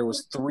SD card, there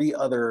was 3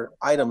 other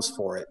items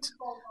for it,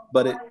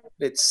 but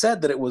it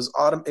said that it was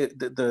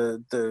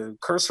the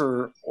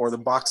cursor, or the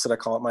box that I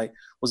call it,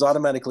 was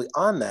automatically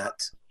on that.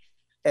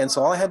 And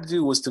so all I had to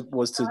do was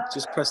to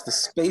just press the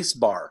space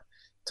bar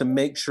to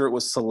make sure it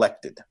was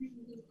selected.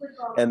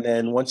 And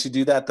then once you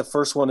do that, the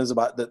first one is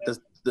about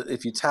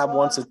if you tab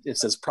once, it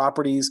says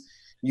properties.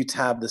 You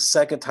tab the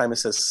second time, it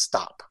says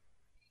stop.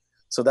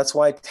 So that's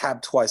why I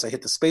tabbed twice. I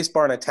hit the space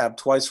bar and I tabbed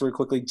twice really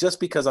quickly, just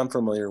because I'm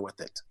familiar with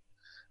it.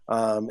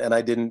 And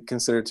I didn't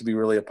consider it to be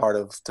really a part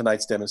of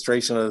tonight's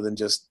demonstration, other than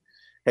just,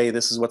 hey,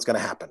 this is what's going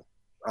to happen.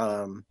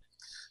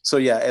 So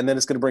yeah, and then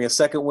it's going to bring a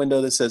second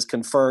window that says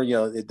confirm.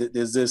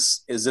 Is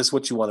this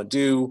what you want to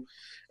do?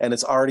 And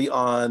it's already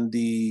on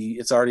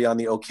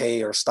the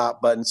OK or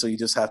stop button. So you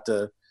just have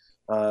to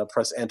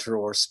press enter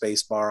or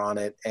space bar on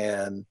it,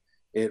 and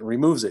it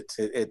removes it.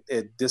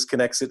 It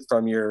disconnects it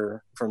from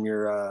your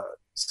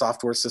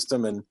software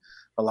system and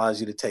allows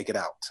you to take it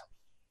out.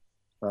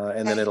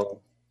 And then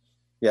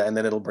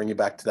it'll bring you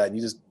back to that. And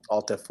you just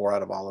Alt F4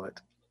 out of all of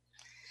it.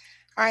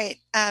 All right,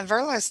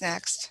 Verla's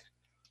next.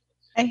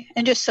 Okay.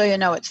 And just so you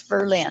know, it's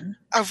Verlin.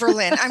 Oh,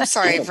 Verlin. I'm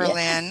sorry,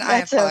 Verlin. Yeah, I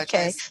apologize.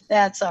 Okay.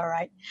 That's all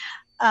right.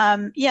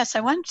 Yes, I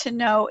wanted to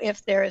know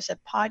if there is a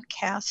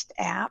podcast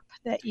app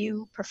that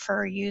you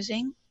prefer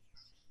using.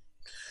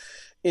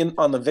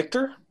 On the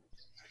Victor?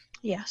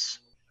 Yes.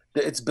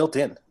 It's built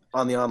in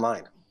on the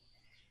online.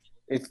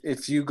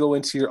 If you go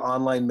into your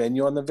online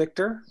menu on the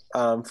Victor,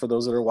 for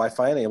those that are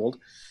Wi-Fi enabled,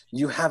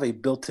 you have a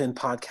built-in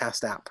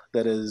podcast app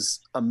that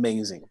is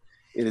amazing.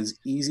 It is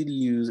easy to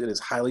use. It is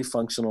highly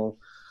functional.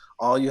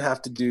 All you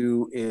have to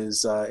do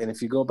is, and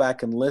if you go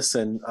back and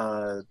listen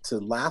to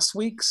last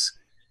week's,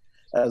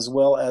 as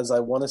well as, I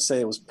want to say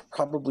it was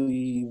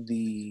probably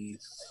the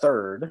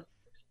 3rd.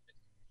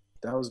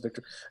 That was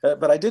Victor.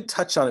 But I did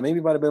touch on it. Maybe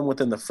it might have been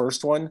within the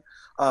first one.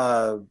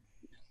 So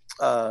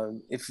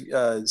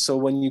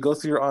when you go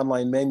through your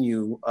online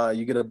menu,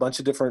 you get a bunch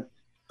of different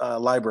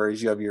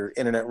libraries. You have your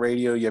internet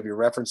radio, you have your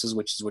references,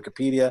 which is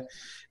Wikipedia,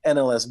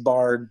 NLS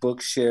Bard,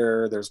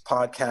 Bookshare, there's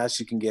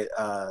podcasts. You can get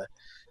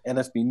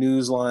NFB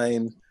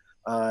Newsline,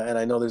 and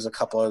I know there's a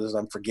couple others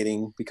I'm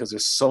forgetting because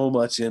there's so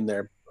much in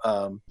there.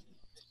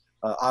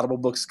 Audible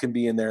books can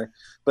be in there,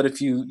 but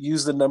if you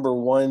use the number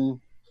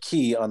 1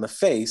 key on the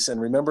face, and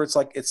remember,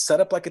 it's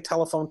set up like a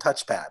telephone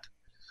touchpad.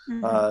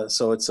 Mm-hmm.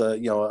 So it's a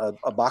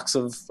box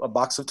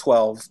of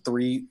 12,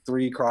 3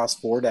 across,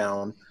 4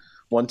 down,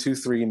 1, 2,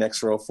 3,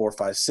 next row 4,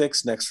 5,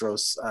 6, next row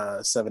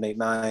 7, 8,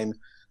 9,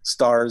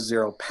 star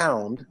 0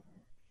 pound.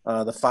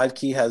 The 5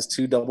 key has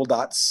 2 double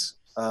dots,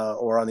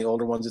 or on the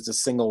older ones it's a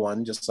single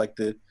one, just like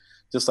the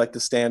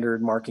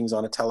standard markings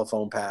on a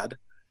telephone pad.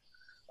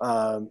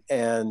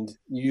 And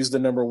you use the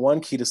number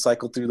 1 key to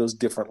cycle through those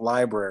different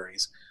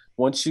libraries.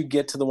 Once you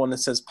get to the one that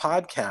says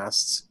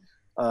podcasts,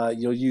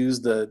 you'll use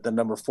the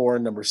number 4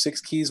 and number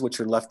 6 keys, which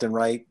are left and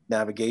right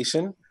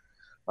navigation.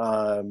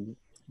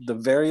 The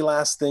very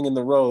last thing in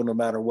the row, no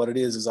matter what it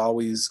is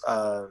always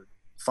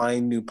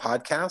find new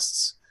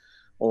podcasts,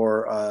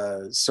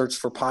 or search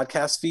for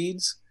podcast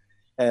feeds.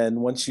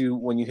 And when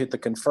you hit the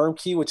confirm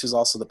key, which is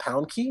also the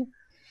pound key,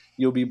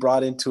 you'll be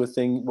brought into a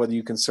thing, whether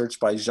you can search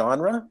by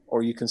genre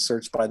or you can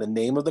search by the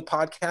name of the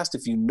podcast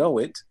if you know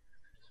it,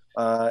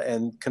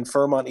 and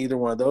confirm on either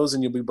one of those,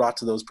 and you'll be brought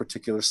to those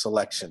particular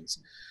selections.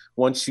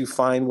 Once you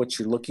find what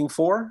you're looking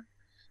for,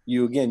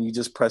 you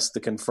just press the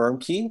confirm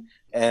key,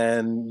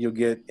 and you'll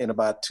get, in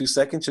about 2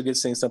 seconds, you'll get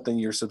saying something,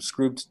 you're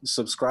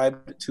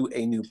subscribed to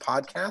a new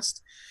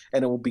podcast,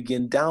 and it will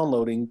begin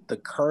downloading the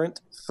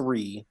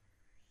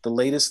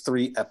latest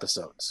 3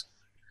 episodes.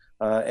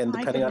 And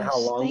depending on how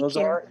long those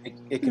are,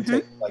 it can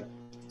take like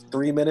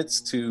 3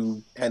 minutes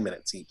to 10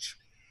 minutes each.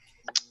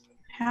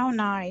 How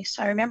nice.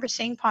 I remember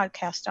seeing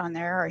podcast on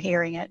there or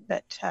hearing it,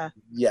 but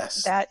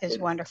yes, that is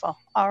wonderful.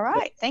 All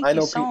right. Thank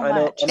you so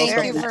much.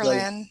 Thank you,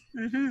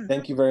 Verlin.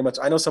 Thank you very much.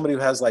 I know somebody who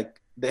has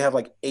they have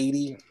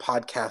 80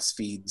 podcast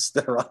feeds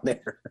that are on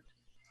there.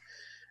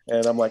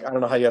 And I'm like, I don't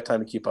know how you have time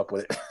to keep up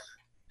with it.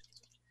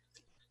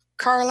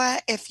 Carla,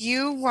 if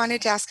you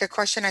wanted to ask a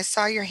question, I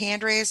saw your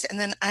hand raised, and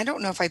then I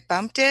don't know if I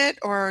bumped it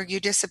or you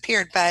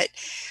disappeared. But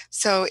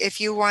so if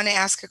you want to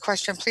ask a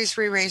question, please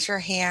re-raise your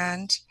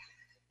hand.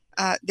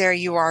 There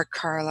you are,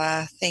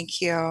 Carla. Thank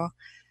you.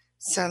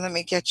 So let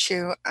me get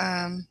you.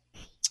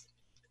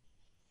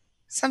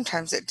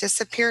 Sometimes it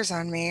disappears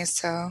on me.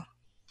 So,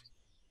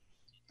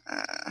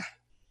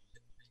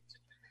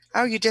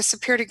 oh, you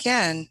disappeared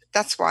again.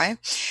 That's why.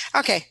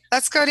 Okay,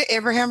 let's go to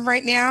Abraham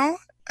right now.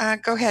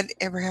 Go ahead,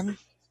 Abraham.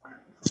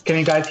 Can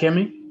you guys hear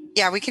me?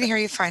 Yeah, we can hear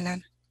you fine,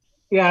 then.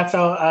 Yeah,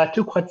 so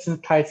 2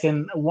 questions,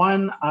 Tyson.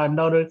 One, I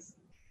noticed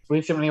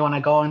recently when I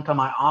go into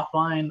my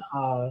offline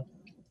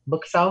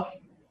bookshelf,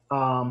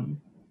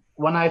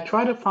 when I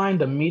try to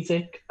find the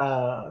music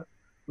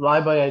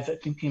library, as I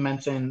think you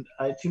mentioned,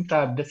 it seems to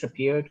have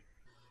disappeared.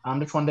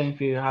 I'm just wondering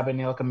if you have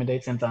any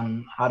recommendations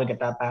on how to get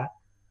that back.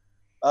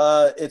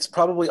 It's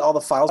probably all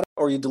the files,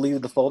 or you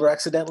deleted the folder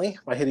accidentally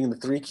by hitting the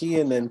 3 key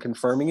and then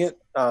confirming it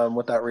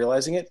without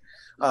realizing it.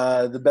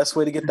 The best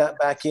way to get that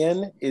back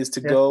in is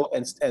to go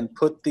and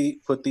put the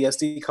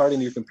SD card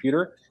into your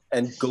computer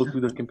and go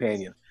through the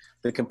companion.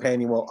 The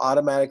companion will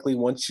automatically,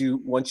 once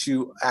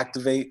you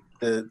activate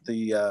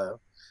the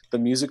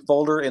music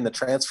folder in the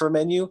transfer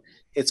menu,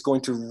 it's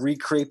going to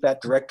recreate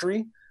that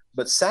directory.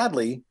 But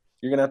sadly,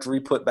 you're going to have to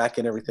re-put back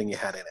in everything you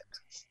had in it.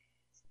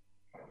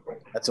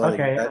 That's the only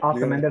Okay, thing.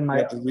 awesome. And then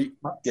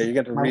you're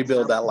going to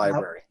rebuild that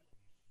library.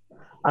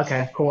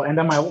 Okay, cool. And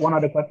then my one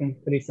other question is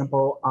pretty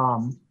simple.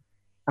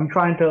 I'm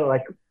trying to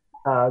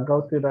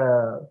go through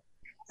the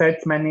search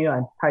menu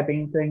and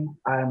typing things.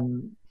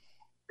 I'm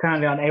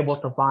currently unable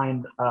to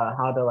find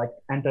how to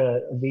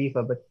enter V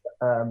for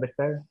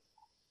Victor,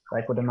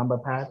 with a number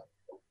pad.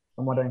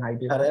 I'm wondering how you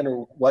do that. How to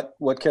enter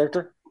what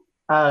character?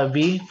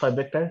 V for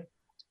Victor.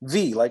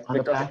 V, like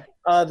Victor.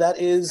 That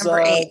is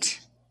number 8.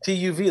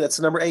 TUV. That's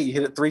the number 8. You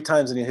hit it 3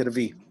 times and you hit a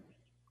V.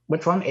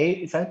 Which one? 8,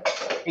 you said?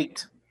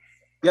 8.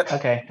 Yep.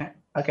 Okay,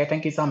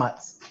 thank you so much.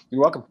 You're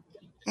welcome.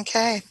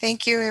 Okay,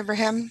 thank you,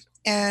 Abraham.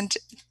 And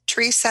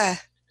Teresa.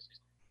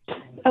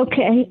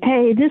 Okay,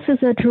 hey, this is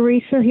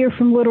Teresa here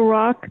from Little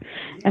Rock,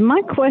 and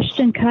my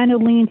question kind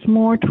of leans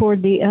more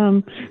toward the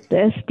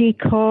SD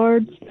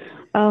cards.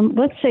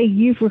 Let's say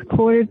you've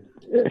recorded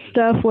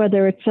stuff,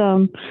 whether it's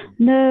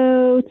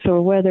notes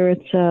or whether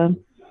it's a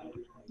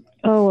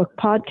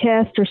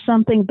podcast or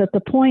something, but the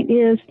point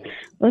is,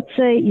 let's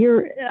say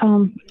your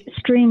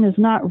stream is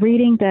not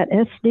reading that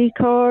SD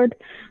card.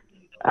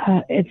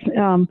 It's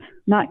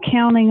not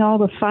counting all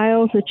the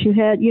files that you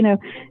had,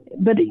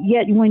 but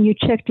yet when you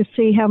check to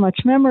see how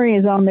much memory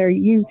is on there,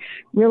 you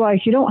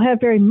realize you don't have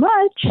very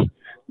much,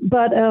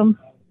 but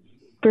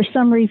for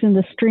some reason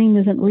the stream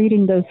isn't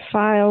reading those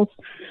files.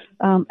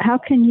 How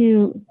can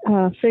you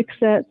fix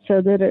that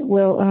so that it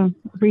will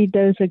read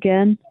those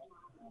again?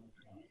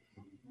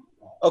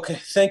 Okay,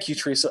 thank you,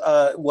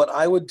 Teresa. What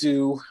I would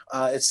do,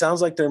 it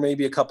sounds like there may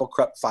be a couple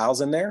corrupt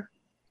files in there,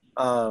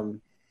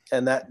 and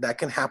that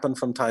can happen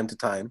from time to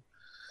time.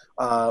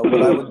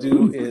 What I would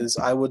do is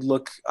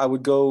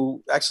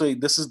actually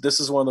this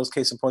is one of those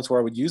case in points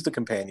where I would use the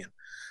companion.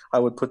 I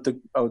would put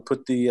the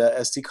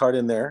SD card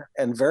in there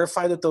and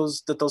verify that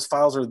those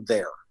files are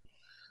there.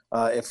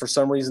 If for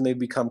some reason they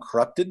become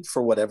corrupted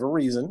for whatever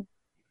reason,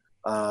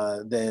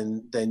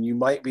 then you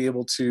might be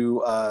able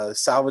to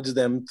salvage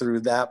them through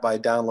that by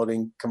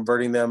downloading,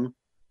 converting them,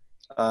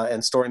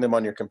 and storing them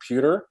on your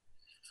computer.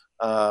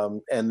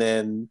 And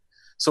then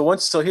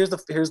here's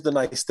the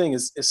nice thing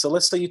is so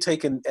let's say you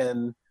take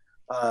and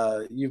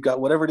you've got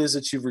whatever it is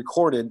that you've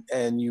recorded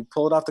and you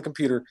pull it off the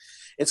computer,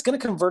 it's going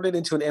to convert it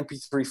into an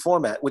MP3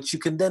 format, which you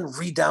can then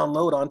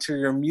re-download onto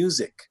your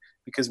music,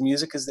 because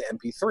music is the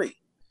MP3.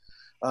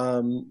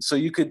 So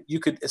you could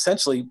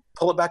essentially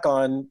pull it back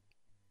on.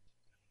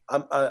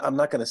 I'm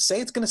not going to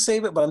say it's going to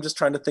save it, but I'm just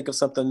trying to think of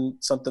something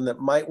that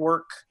might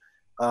work,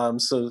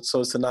 so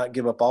as to not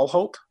give up all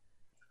hope.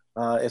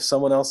 If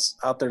someone else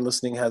out there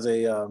listening has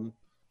on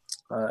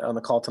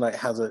the call tonight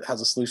has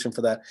a solution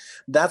for that,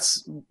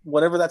 that's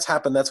whenever that's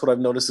happened, that's what I've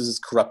noticed is it's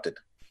corrupted.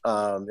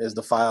 Is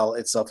the file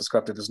itself is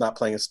corrupted? It's not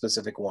playing a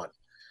specific one.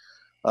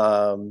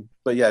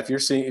 But yeah, and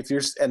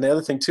the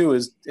other thing too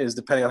is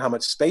depending on how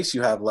much space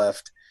you have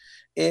left,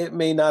 it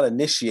may not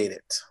initiate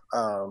it.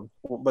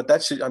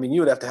 But you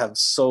would have to have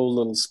so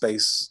little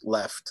space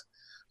left,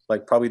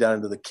 like probably down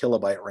into the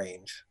kilobyte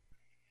range,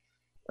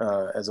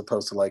 as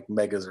opposed to like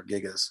megas or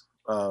gigas.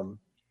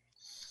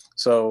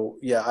 So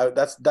yeah,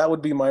 that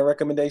would be my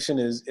recommendation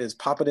is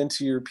pop it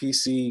into your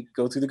PC,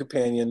 go through the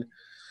companion,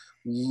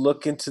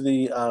 look into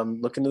the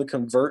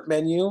convert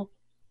menu,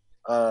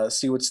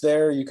 see what's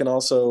there. You can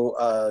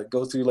also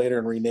go through later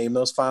and rename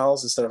those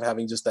files instead of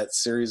having just that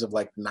series of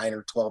like 9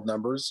 or 12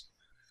 numbers.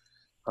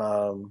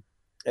 And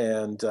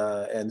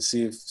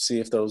see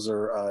if those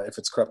are if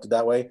it's corrupted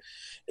that way.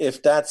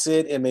 If that's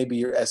it may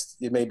be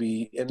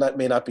it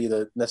may not be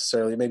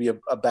necessarily, it may be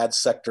a bad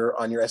sector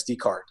on your SD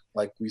card.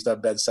 Like we used to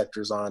have bad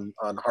sectors on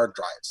hard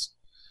drives,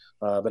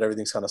 but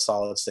everything's kind of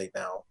solid state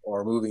now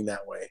or moving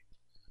that way.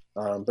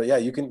 But yeah,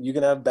 you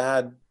can have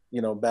bad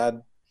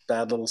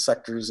little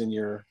sectors in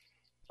your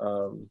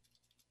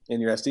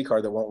SD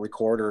card that won't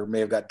record or may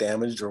have got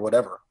damaged or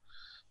whatever.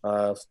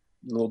 A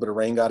little bit of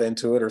rain got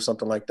into it or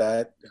something like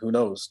that. Who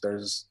knows?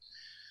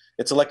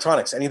 It's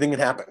electronics. Anything can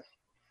happen.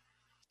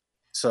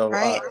 So,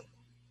 right.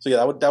 So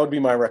yeah, that would be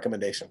my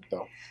recommendation,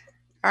 though.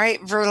 All right,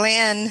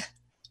 Verlaine.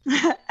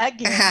 Again. I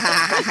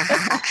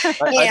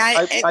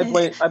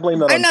blame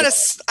that.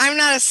 I'm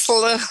not a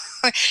slow.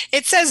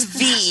 It says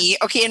V.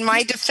 Okay, in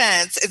my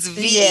defense, it's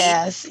V.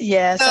 Yes,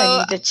 so, I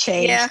need to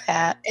change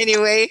that.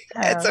 Anyway,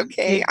 that's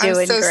okay. You're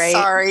doing I'm so great.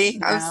 sorry.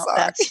 No, I'm sorry.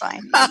 That's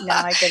fine. No,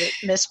 I get it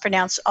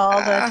mispronounced all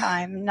the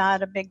time.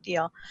 Not a big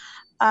deal.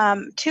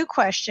 2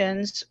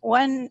 questions.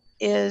 One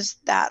is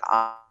that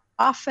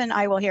often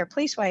I will hear,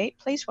 please wait.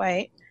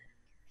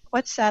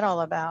 What's that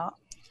all about?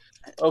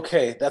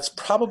 Okay, that's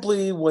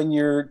probably when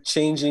you're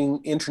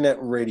changing internet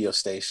radio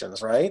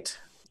stations, right?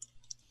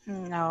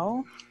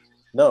 No.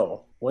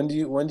 When do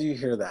you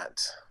hear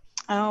that?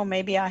 Oh,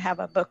 maybe I have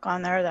a book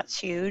on there that's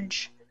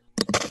huge.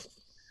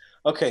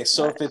 Okay,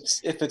 so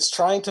if it's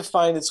trying to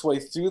find its way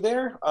through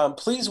there,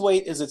 please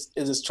wait.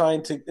 It's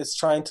trying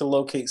to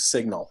locate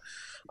signal,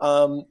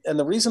 and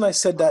the reason I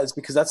said that is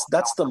because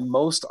that's the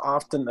most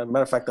often. As a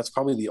matter of fact, that's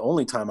probably the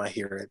only time I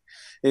hear it,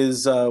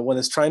 is when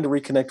it's trying to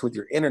reconnect with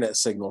your internet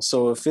signal.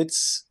 So if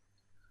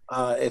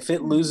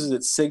it loses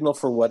its signal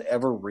for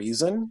whatever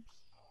reason,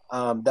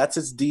 that's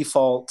its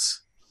default.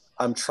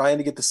 I'm trying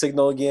to get the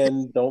signal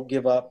again. Don't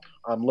give up.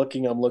 I'm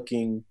looking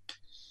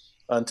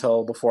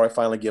until before I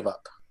finally give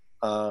up.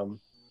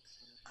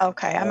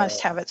 Okay, I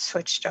must have it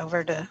switched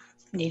over to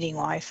needing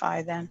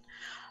Wi-Fi then.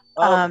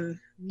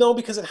 No,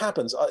 because it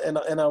happens, and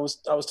I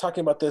was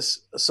talking about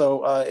this.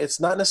 So it's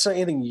not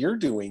necessarily anything you're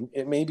doing.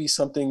 It may be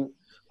something.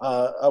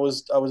 I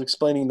was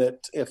explaining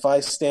that if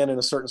I stand in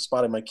a certain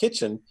spot in my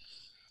kitchen,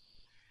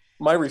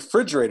 my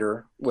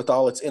refrigerator with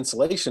all its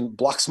insulation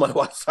blocks my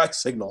Wi-Fi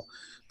signal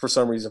for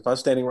some reason. If I'm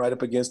standing right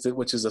up against it,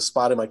 which is a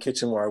spot in my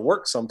kitchen where I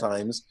work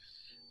sometimes,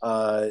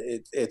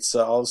 it's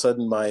all of a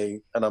sudden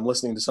and I'm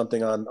listening to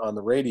something on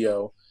the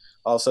radio.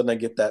 All of a sudden I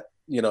get that,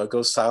 it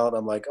goes silent.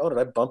 I'm like, oh, did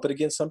I bump it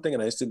against something?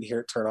 And I just didn't hear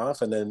it turn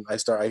off. And then I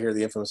hear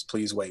the infamous,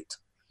 please wait.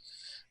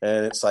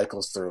 And it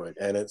cycles through it,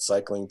 and it's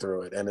cycling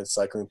through it, and it's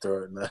cycling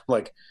through it. And I'm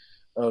like,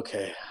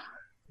 okay.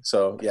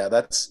 So yeah,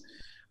 that's,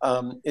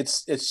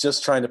 it's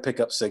just trying to pick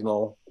up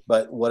signal,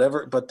 but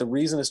the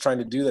reason it's trying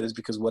to do that is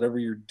because whatever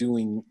you're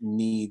doing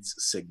needs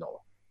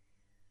signal.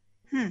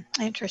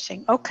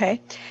 Interesting.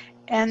 Okay.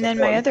 And then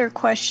my other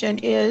question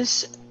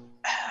is,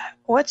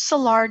 what's the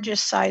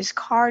largest size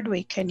card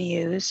we can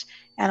use?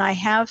 And I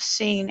have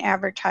seen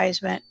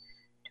advertisement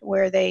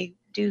where they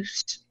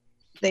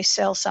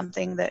sell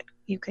something that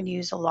you can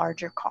use a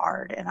larger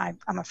card, and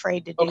I'm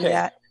afraid to do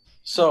that.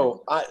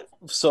 So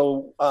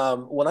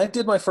when I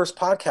did my first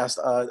podcast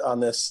on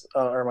this,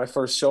 or my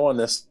first show on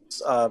this,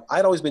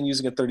 I'd always been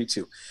using a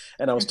 32,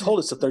 and I was told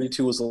it's a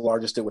 32 was the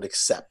largest it would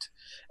accept.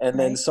 And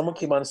then someone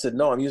came on and said,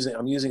 no, I'm using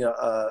a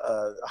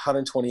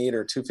 128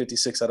 or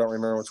 256. I don't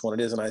remember which one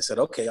it is. And I said,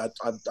 okay, I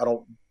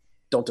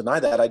don't deny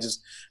that. I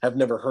just have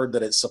never heard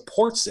that it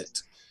supports it.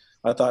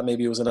 I thought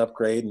maybe it was an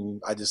upgrade,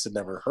 and I just had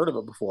never heard of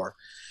it before.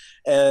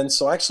 And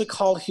so I actually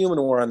called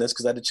HumanWare on this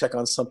because I had to check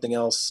on something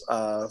else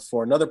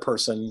for another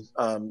person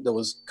that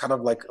was kind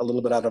of like a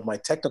little bit out of my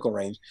technical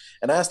range.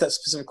 And I asked that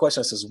specific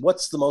question. I says,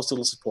 what's the most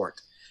it'll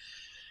support?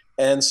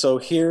 And so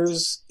here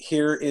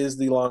is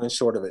the long and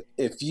short of it.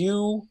 If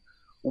you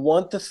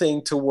want the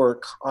thing to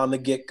work on the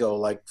get-go,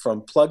 like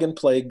from plug and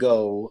play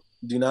go,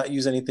 do not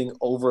use anything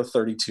over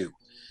 32.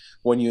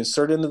 When you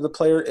insert into the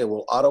player, it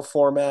will auto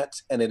format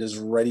and it is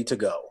ready to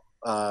go.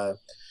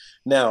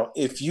 Now,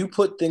 if you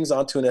put things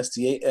onto an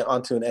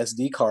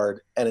SD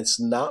card and it's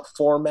not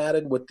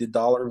formatted with the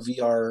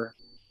 $VR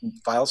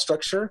file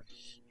structure,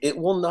 it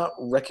will not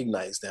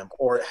recognize them,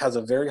 or it has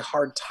a very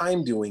hard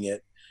time doing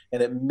it,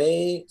 and it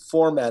may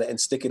format it and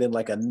stick it in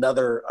like an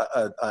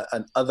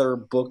other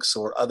books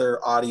or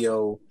other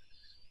audio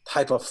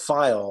type of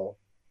file,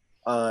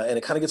 and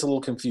it kind of gets a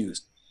little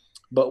confused.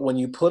 But when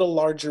you put a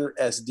larger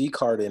SD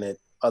card in it,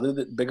 other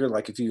than bigger,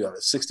 like if you have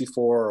a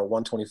 64 or a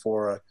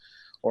 124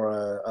 or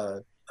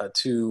a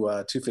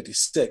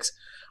 256,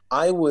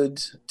 I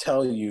would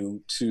tell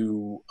you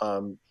to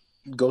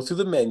go through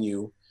the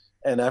menu,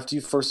 and after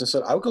you first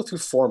insert, I would go through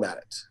format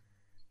it.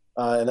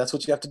 And that's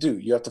what you have to do.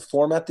 You have to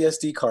format the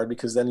SD card,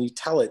 because then you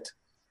tell it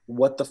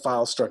what the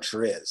file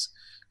structure is,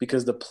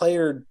 because the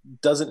player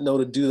doesn't know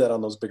to do that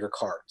on those bigger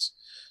cards.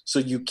 So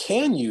you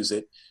can use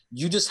it.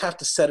 You just have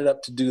to set it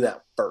up to do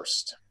that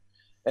first.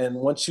 And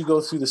once you go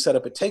through the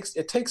setup, it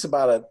takes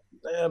about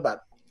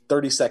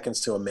 30 seconds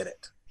to a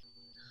minute.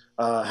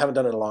 I haven't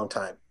done it in a long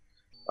time.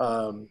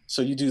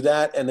 So you do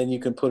that, and then you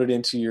can put it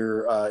into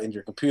your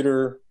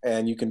computer,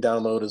 and you can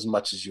download as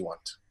much as you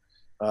want.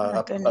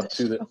 Up to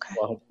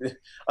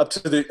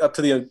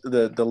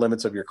the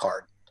limits of your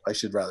card, I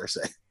should rather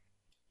say.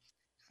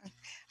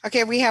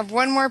 Okay, we have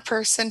one more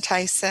person,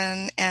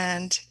 Tyson,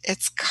 and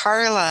it's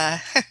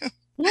Carla.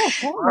 Yeah,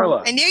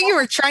 Carla. I knew you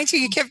were trying to.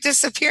 You kept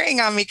disappearing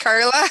on me,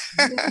 Carla.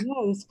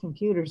 No, this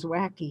computer's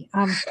wacky.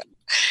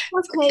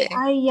 Okay,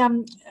 I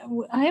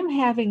am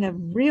having a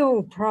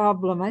real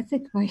problem. I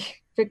think my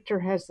Victor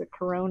has the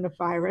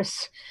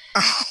coronavirus.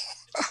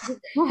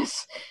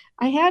 Because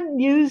I hadn't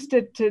used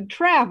it to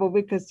travel,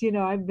 because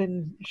I've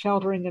been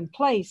sheltering in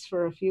place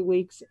for a few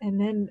weeks, and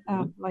then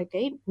like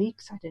 8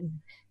 weeks I didn't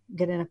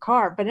get in a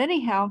car. But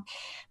anyhow,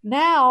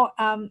 now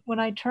when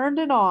I turned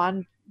it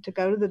on to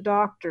go to the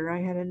doctor,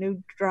 I had a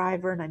new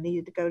driver and I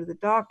needed to go to the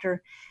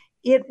doctor.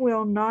 It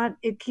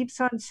keeps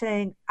on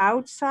saying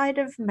outside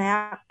of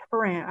map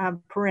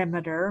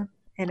perimeter,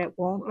 and it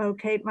won't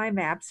locate my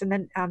maps. And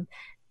then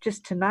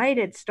just tonight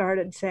it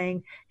started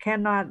saying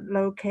cannot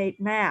locate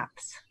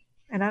maps.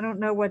 and I don't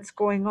know what's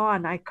going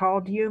on. I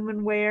called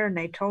Humanware and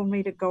they told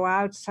me to go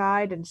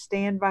outside and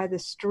stand by the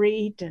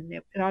street and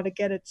it ought to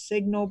get its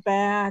signal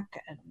back.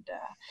 And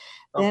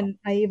then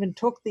I even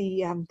took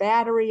the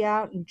battery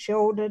out and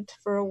chilled it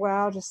for a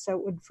while just so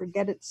it would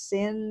forget its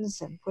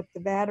sins and put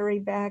the battery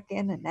back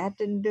in, and that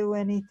didn't do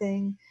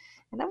anything.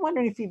 And I'm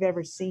wondering if you've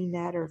ever seen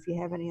that or if you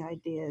have any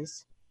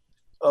ideas.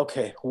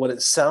 Okay, what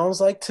it sounds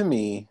like to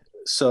me,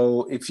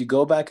 so if you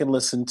go back and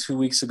listen 2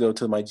 weeks ago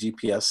to my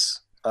GPS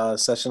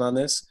session on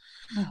this,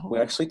 we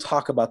actually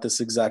talk about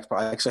this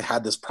I actually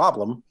had this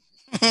problem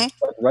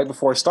right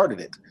before I started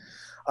it.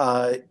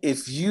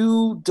 If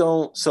you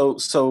don't,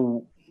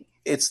 so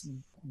it's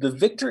the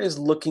Victor is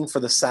looking for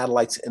the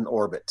satellites in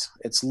orbit.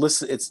 It's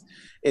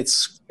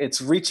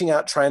reaching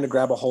out, trying to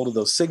grab a hold of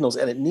those signals,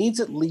 and it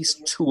needs at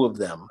least 2 of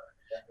them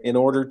in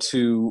order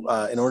to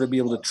be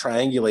able to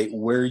triangulate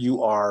where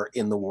you are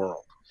in the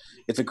world.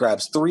 If it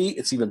grabs 3,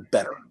 it's even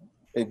better.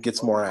 It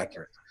gets more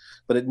accurate,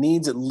 but it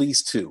needs at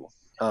least 2.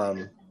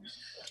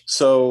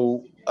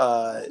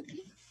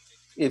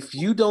 If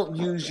you don't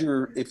use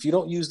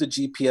the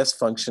GPS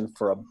function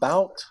for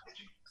about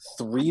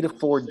 3 to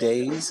 4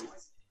 days,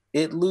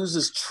 it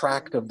loses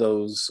track of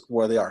those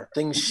where they are.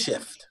 Things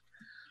shift.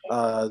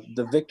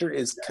 The Victor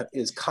is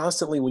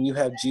constantly, when you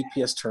have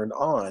GPS turned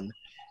on,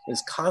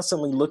 is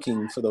constantly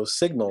looking for those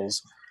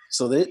signals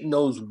so that it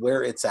knows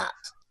where it's at.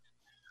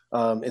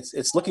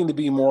 It's looking to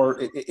be more.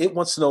 It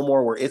wants to know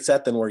more where it's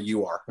at than where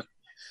you are.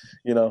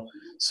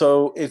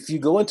 So if you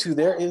go into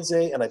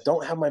and I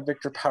don't have my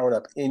Victor powered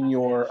up in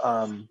your.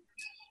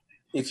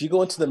 If you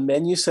go into the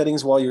menu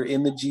settings while you're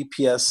in the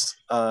GPS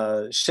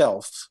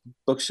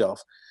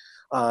bookshelf,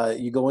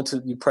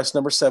 you press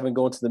number 7,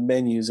 go into the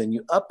menus, and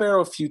you up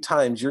arrow a few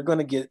times. You're going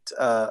to get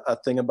a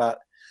thing about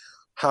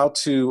how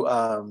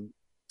to.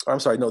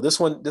 This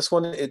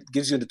one it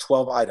gives you into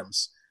 12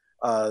 items.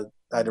 I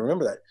don't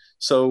remember that.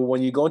 So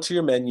when you go into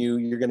your menu,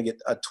 you're going to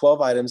get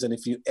 12 items, and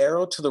if you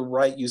arrow to the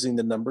right using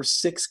the number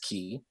 6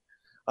 key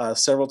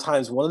several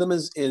times, one of them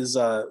is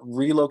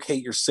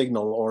relocate your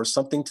signal or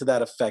something to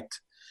that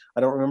effect. I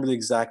don't remember the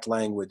exact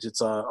language. It's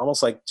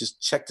almost like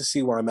just check to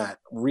see where I'm at.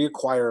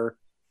 Reacquire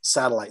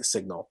satellite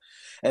signal,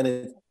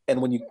 and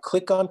when you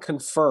click on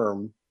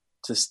confirm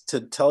to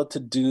tell it to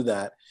do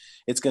that,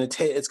 it's going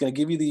to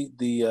give you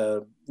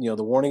the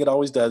warning it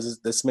always does is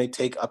this may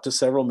take up to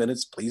several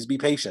minutes. Please be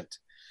patient.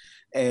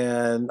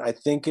 And I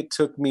think it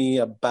took me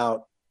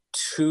about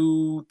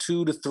 2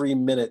 to 3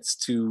 minutes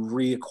to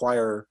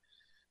reacquire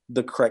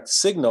the correct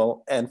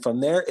signal, and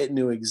from there it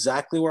knew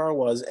exactly where I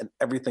was and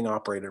everything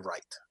operated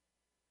right.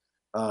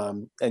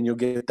 And you'll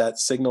get that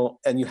signal,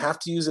 and you have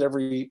to use it at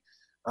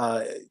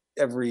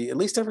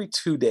least every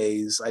 2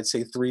 days. I'd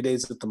say 3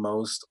 days at the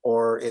most,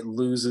 or it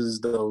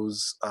loses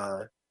those.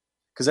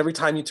 Because every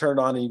time you turn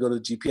it on and you go to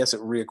the GPS, it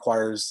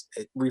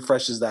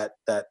refreshes that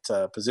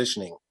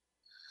positioning.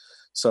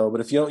 So,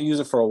 but if you don't use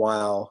it for a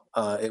while,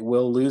 it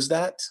will lose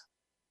that,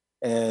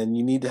 and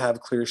you need to have a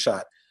clear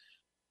shot.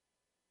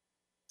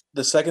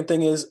 The second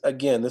thing is,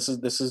 again, this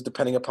is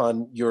depending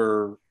upon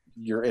your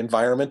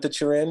environment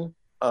that you're in.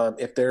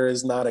 If there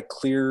is not a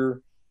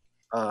clear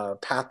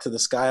path to the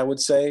sky, I would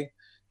say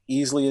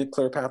easily a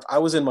clear path. I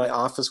was in my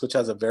office, which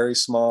has a very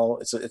small.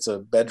 It's a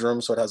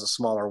bedroom, so it has a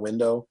smaller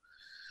window.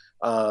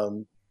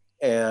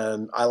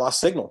 And I lost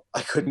signal.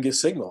 I couldn't get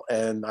signal.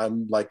 And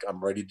I'm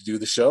ready to do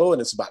the show.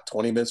 And it's about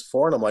 20 minutes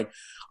before. And I'm like,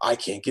 I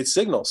can't get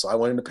signal. So I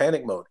went into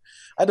panic mode.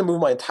 I had to move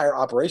my entire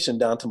operation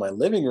down to my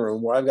living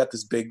room where I've got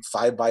this big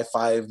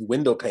 5x5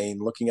 window pane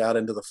looking out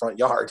into the front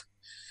yard.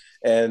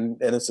 And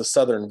it's a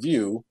southern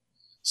view.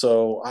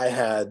 So I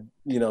had,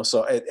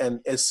 and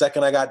as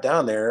second I got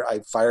down there,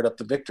 I fired up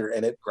the Victor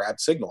and it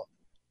grabbed signal.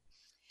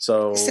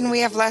 So Listen,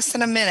 we have less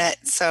than a minute,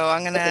 so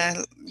I'm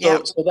gonna.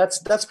 So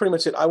that's pretty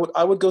much it. I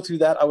would go through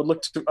that. I would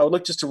look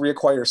just to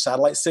reacquire your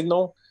satellite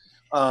signal,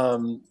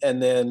 and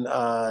then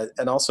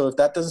and also if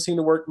that doesn't seem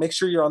to work, make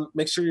sure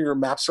your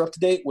maps are up to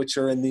date, which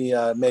are in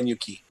the menu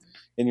key,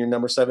 in your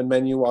number 7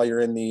 menu while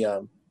you're in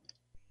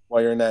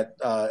that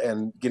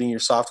and getting your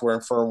software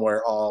and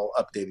firmware all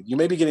updated. You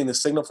may be getting the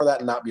signal for that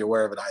and not be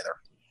aware of it either.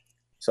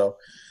 So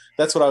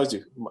that's what I always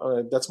do.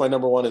 That's my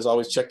number 1 is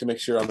always check to make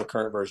sure I'm the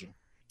current version.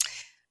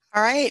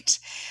 All right.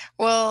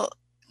 Well,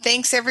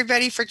 thanks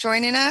everybody for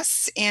joining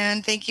us,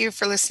 and thank you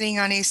for listening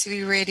on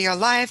ACB Radio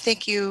Live.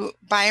 Thank you,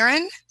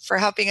 Byron, for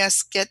helping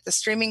us get the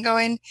streaming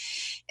going.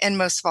 And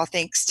most of all,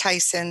 thanks,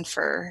 Tyson,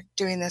 for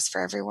doing this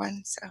for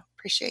everyone. So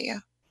appreciate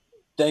you.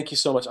 Thank you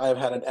so much. I have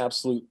had an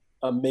absolute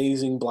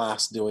amazing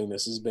blast doing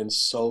this. It's been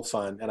so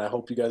fun, and I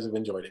hope you guys have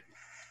enjoyed it.